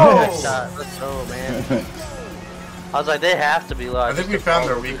 go! Nice shot. Let's go, man. I was like, they have to be low. I think we found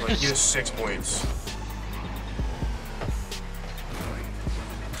their weak link. He has 6 points.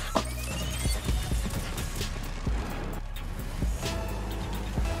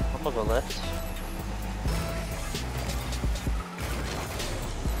 I'm gonna go left.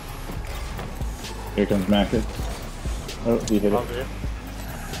 Here comes Mac. Oh, you hit I'll it. do.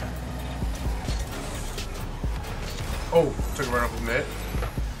 Oh, took a run up with mid.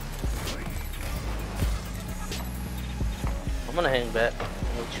 I'm gonna hang back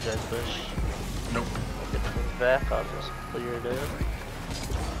and let you guys push. Nope. I'll get the back, I'll just clear it up.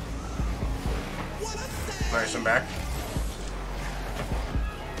 Nice, I'm back.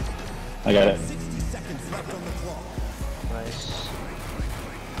 I got it. 60 seconds left on the clock. Nice.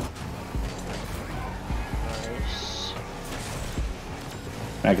 Nice.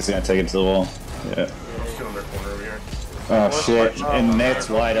 Mac is gonna take it to the wall. Yeah. I'm still in their corner over here. Oh shit, and net's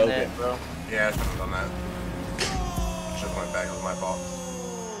wide open. Net, bro. Yeah, I should have done that. Should have went back, it was my fault.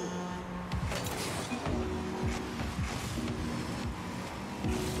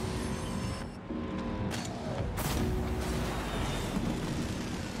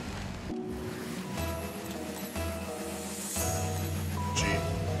 Gee.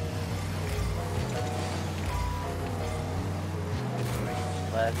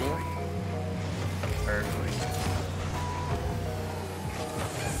 Lagging. Heard.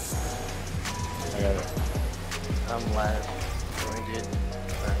 I got it. I'm live. Doing good.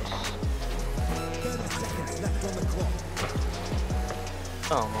 Nice. 30 seconds left on the clock.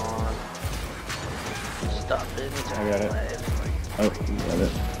 Come on. Stop it. It's I got it. live. Oh, you got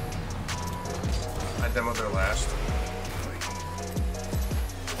it. I demoed their last.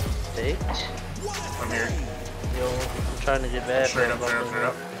 Faked. I'm here. Yo, I'm trying to get back. Straight up, but straight up, I'm straight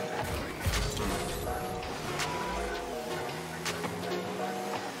up.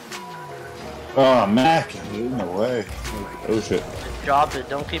 Oh, Mac, in the way. Oh shit. Drop it.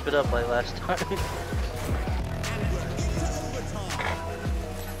 Don't keep it up like last time.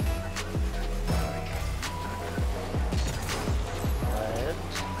 Left.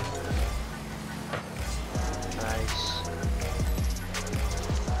 Nice.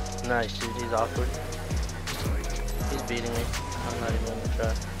 Nice, dude. He's awkward. He's beating me. I'm not even gonna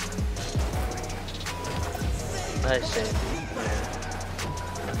try. Nice save.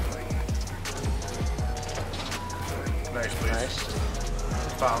 Nice, please. Nice.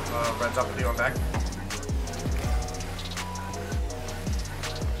 Red's up with you, I'm back.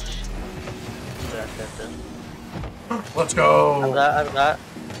 Got that then. Let's go! I've got.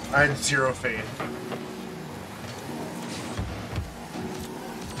 I had 0 fade.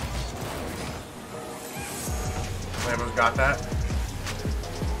 Lambo's got that.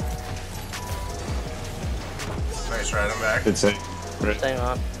 Nice, Red, I'm back. Good save. Hang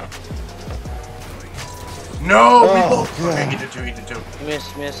on. No! Oh, We both. God. Okay, he did two, he did two.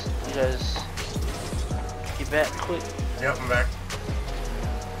 Miss. You guys. Get back quick. Yep, I'm back.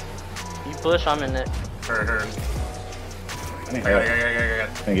 You push, I'm in it. Heard. I think I got I it, got it. I got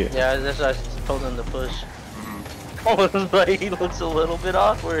it. Thank you. Yeah, that's what I told him to push. Mm-hmm. I was like, he looks a little bit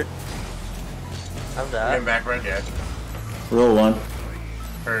awkward. I'm Getting dead. back, Red, yeah. Roll one.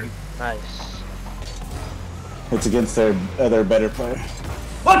 Heard. Nice. It's against their other better player.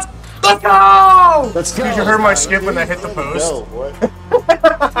 Let's go! Let's go! Did you hear my skip when I hit the post? Go, what?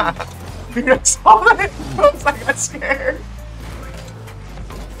 You guys saw that hit the post? I got scared.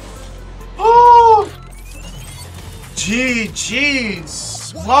 Oh!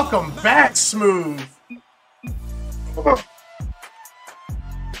 GG's. Welcome back, Smooth.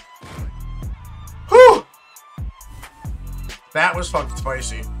 Whew. That was fucking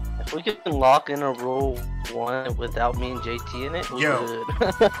spicy. If we can lock in a roll one without me and JT in it, we're Yo.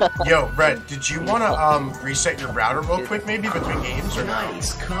 good. Yo, Red, did you want to reset your router real quick, maybe between games or no?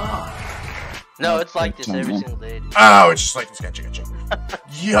 No, it's like this every single day, dude. Oh, it's just like this. Gotcha.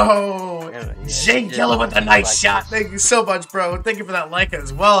 Yo, Yeah, Jay it's Killer with a nice like shot. this. Thank you so much, bro. Thank you for that like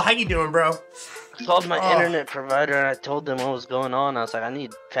as well. How you doing, bro? I called my Oh. internet provider and I told them what was going on. I was like, I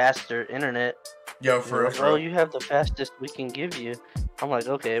need faster internet. Yo, They're for real, like, for oh, real. you have the fastest we can give you. I'm like,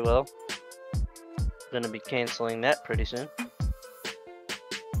 okay, well, gonna be canceling that pretty soon.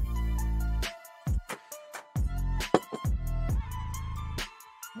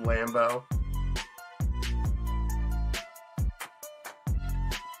 Lambo.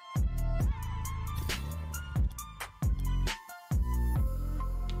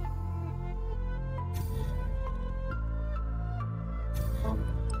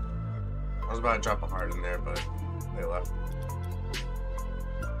 I was about to drop a heart in there, but they left.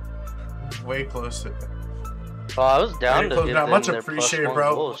 Way close to. Oh, I was down Very to close. give Not them much their appreciated, +1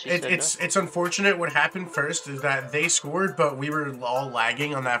 bro. goal. She said It's unfortunate. What happened first is that they scored, but we were all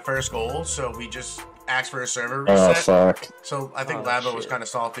lagging on that first goal, so we just asked for a server Oh, reset. fuck. So I think Oh, Labo was shit. kind of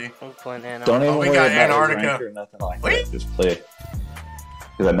salty. I'm playing Anna. Don't even we worry got about his Antarctica. rank or nothing like Wait. that. Just play.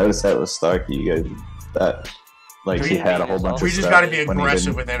 Because I noticed that was Starkey. You guys, that, like, he had a whole bunch of We just stuff got to be when he aggressive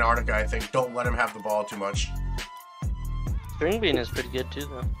didn't. with Antarctica. I think. Don't let him have the ball too much. String bean is pretty good too,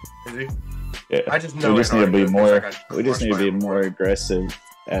 though. Is he? Yeah. I just know we just need to be more. We just need to be more more aggressive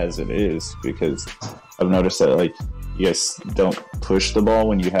as it is, because I've noticed that like you guys don't push the ball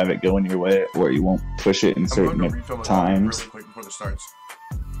when you have it going your way, or you won't push it in certain times. Really quick before this starts.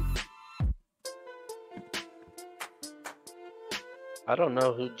 I don't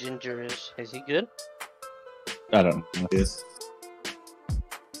know who Ginger is. Is he good? I don't know. Yes.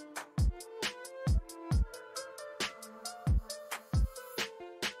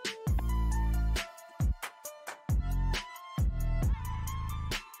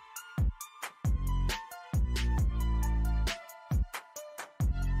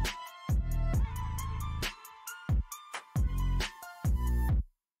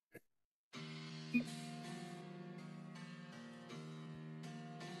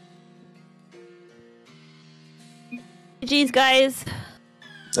 GG's, guys.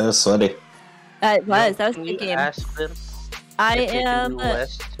 That was sweaty. That was a Can good you game. ask them I if they can am do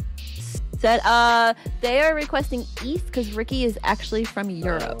West? said they are requesting East because Ricky is actually from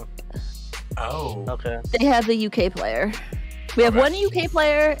Europe. Oh. Okay. They have the UK player. We have Okay. one UK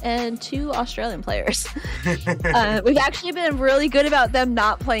player and 2 Australian players. We've actually been really good about them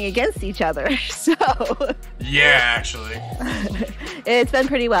not playing against each other. So Yeah, actually. it's been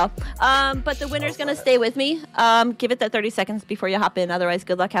pretty well. But the winner's going to stay with me. Give it that 30 seconds before you hop in. Otherwise,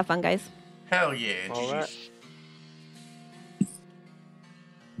 good luck. Have fun, guys. Hell yeah. All right. GG's.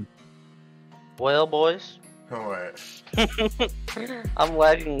 Well, boys, Alright. I'm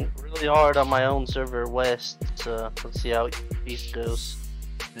lagging really hard on my own server West. So let's see how East goes.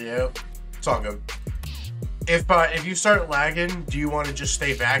 Yep. It's all good. If you start lagging, do you want to just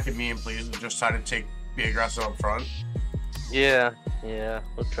stay back and me and please and just try to be aggressive up front? Yeah,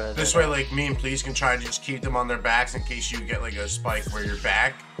 we'll try that. This way, like, me and please can try to just keep them on their backs in case you get like a spike where you're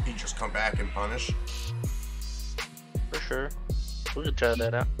back. You just come back and punish. For sure. We could try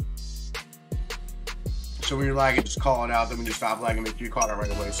that out. So when you're lagging, just call it out. Then when you stop lagging, make sure you call it right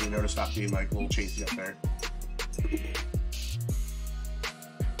away so you know to stop being like a little chasey up there.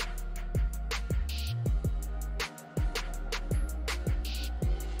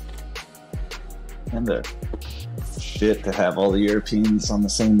 And shit to have all the Europeans on the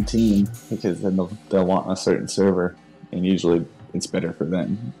same team, because then they'll want a certain server, and usually it's better for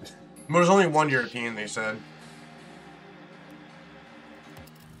them. Well, there's only one European, they said.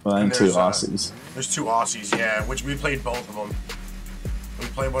 Well, and 2 Aussies. There's 2 Aussies, yeah, which we played both of them. We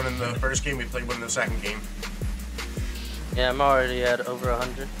played one in the first game, we played one in the second game. Yeah, I'm already at over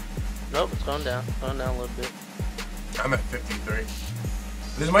 100. Nope, it's going down. Going down a little bit. I'm at 53.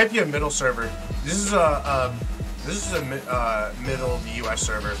 This might be a middle server. This is a middle of the US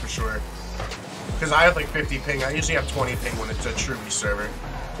server for sure. Because I have like 50 ping. I usually have 20 ping when it's a true East server.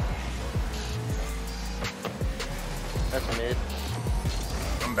 That's mid.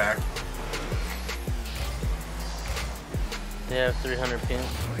 I'm back. They have 300 ping.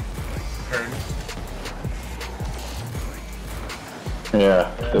 Heard.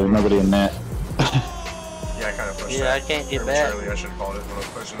 Yeah, there's nobody in that. Yeah, I kind of pushed that. Yeah, I can't get back. I should have called it when I was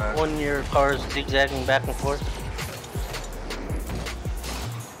pushing that. When your car is zigzagging back and forth.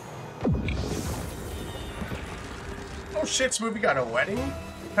 Oh shit, Smoothie got a wedding?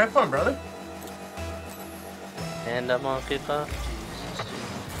 Have fun, brother. And I'm on kickoff. Jesus.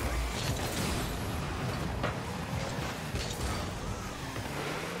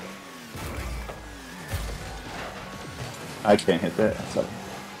 I can't hit that. So.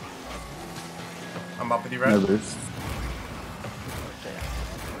 I'm up with you, Red. No boost.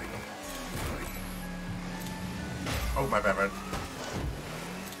 Oh, my bad, Red.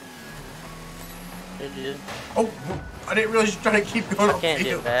 Hey, dude. Oh, I didn't realize you're trying to keep going I up can't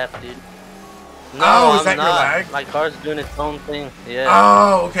field. get back, dude. No, Oh, is I'm that your not. lag? My car's doing its own thing. Yeah.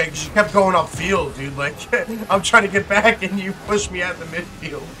 Oh, okay, 'cause you kept going upfield, dude. Like, I'm trying to get back and you pushed me at the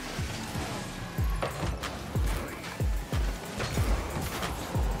midfield.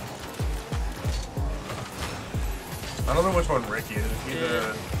 I don't know which one Ricky is.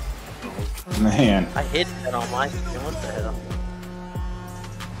 He's Man. I hit that on my screen. What the hell?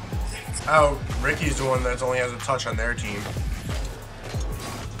 Oh, Ricky's the one that only has a touch on their team.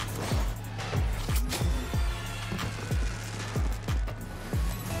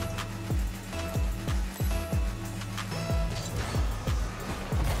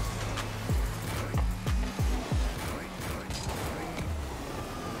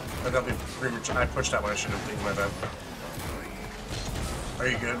 I pushed that one. I should have taken my bad. Are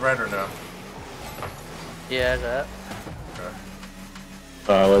you good, Red, or no? Yeah, that. Okay.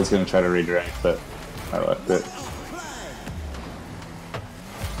 I was going to try to redirect, but I left it.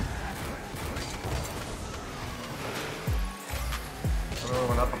 I'm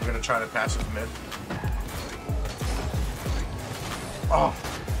One up. I'm gonna try to pass it mid. Oh.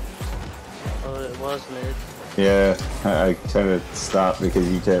 Oh, it was mid. Yeah, I tried to stop because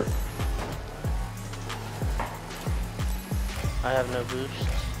you kept. I have no boost.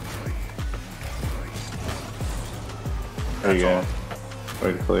 There you go.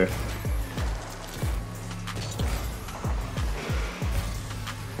 Way to clear. Did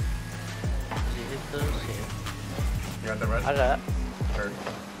you hit those? Yeah. You got that red? I got. Or...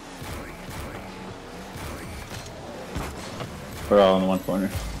 We're all in one corner.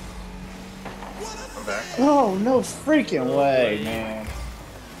 I'm back. Oh, no freaking way, man.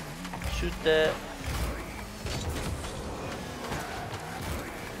 Shoot that.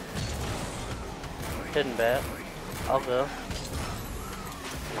 Hidden bat. I'll go.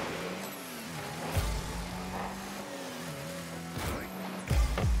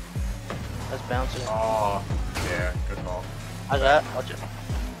 That's bouncing. Oh, yeah, good call. I got. I'll just.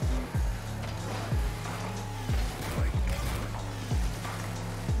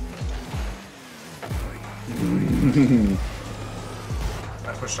 I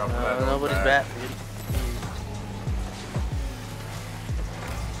pushed off that. Nobody's bat, dude.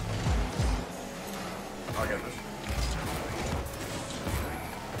 I'll get this.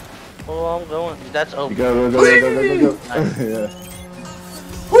 Oh, I'm going. That's open. Go. Nice. Yeah.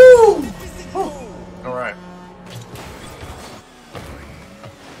 Woo! Alright.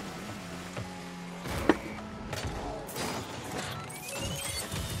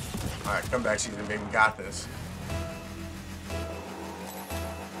 Alright, comeback season, baby. We got this.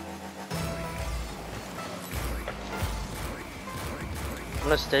 I'm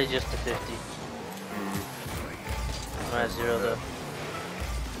gonna stay just to 50. I'm at 0 though.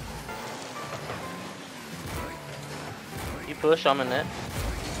 You push, I'm in net.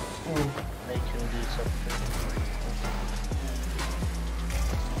 They can do something.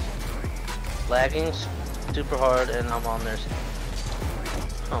 Lagging super hard and I'm on their side.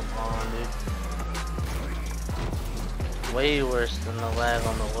 Come on, dude. Way worse than the lag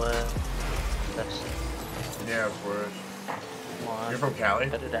on the web. That's Yeah, of course. come on. You're from Cali?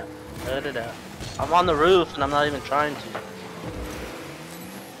 Cut it out. Cut it out. I'm on the roof and I'm not even trying to.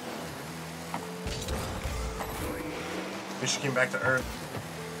 Wish you came back to Earth.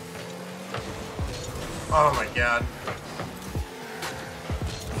 Oh my god.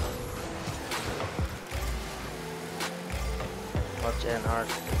 Watch NR.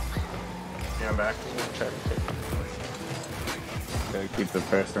 Yeah, I'm back. He's gonna try to take Gotta keep the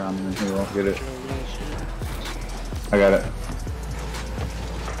pressure on him. He won't get it. it. I got it.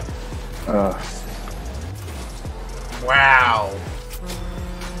 Wow.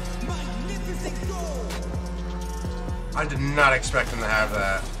 I did not expect him to have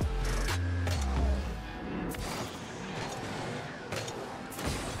that.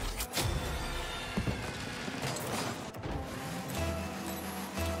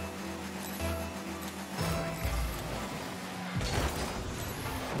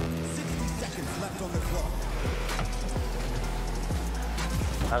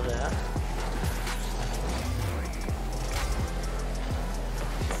 How's that?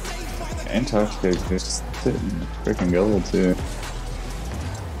 Antarctica just sitting freaking goal too.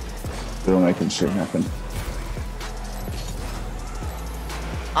 Still making shit happen.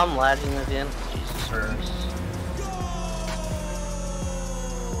 I'm lagging again. Jesus Christ.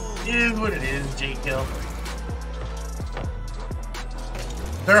 It is what it is, J-Kill.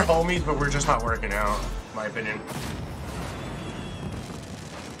 They're homies, but we're just not working out, in my opinion.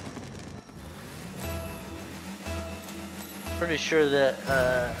 Pretty sure that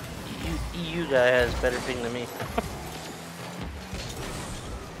EU guy has better ping than me.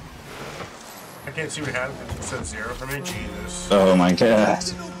 I can't see what it has. It says 0 for me. Jesus. Oh my god.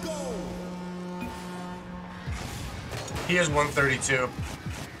 He has 132.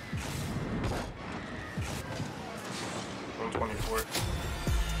 124.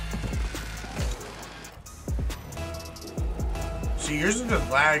 So yours is just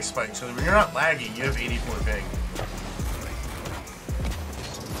lag spike. So when you're not lagging, you have 84 ping.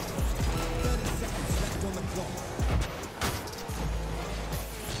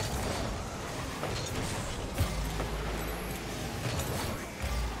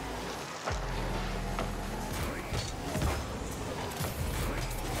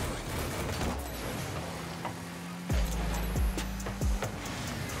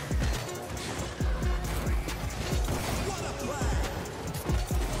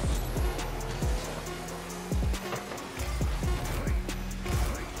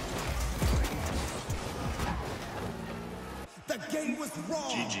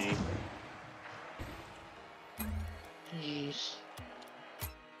 GG. Jeez.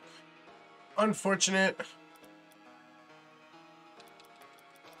 Unfortunate.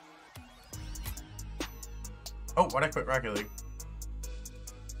 Oh, why'd I quit Rocket League?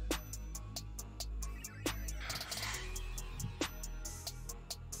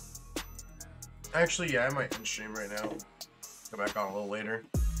 Actually, yeah, I might end stream right now. Go back on a little later.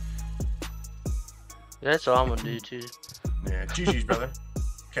 That's all I'm gonna do too. Yeah, GG's, brother.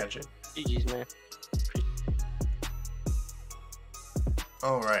 Catch it. GG's, man.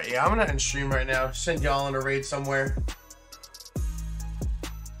 Alright, yeah, I'm gonna end stream right now. Send y'all on a raid somewhere.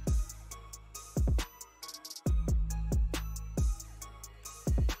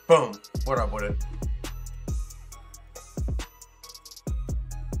 Boom. What up with it?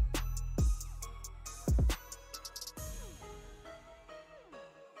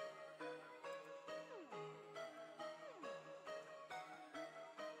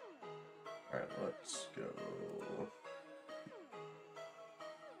 Alright, let's go.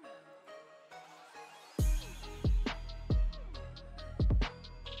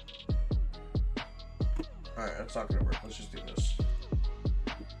 Alright, that's not gonna work. Let's just do this.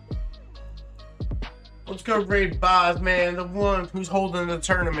 Let's go raid Bozz, man. The one who's holding the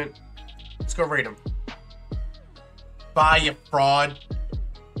tournament. Let's go raid him. Bye, you fraud.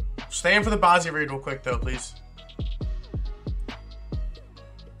 Stay in for the Bozzy raid real quick, though, please.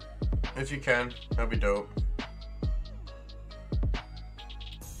 If you can, that'd be dope.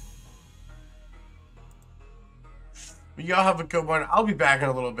 But y'all have a good one. I'll be back in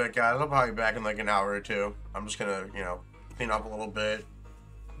a little bit, guys. I'll probably be back in like an hour or two. I'm just gonna, you know, clean up a little bit.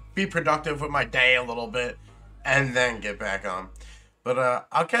 Be productive with my day a little bit. And then get back on. But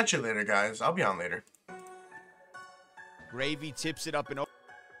I'll catch you later, guys. I'll be on later. Gravy tips it up and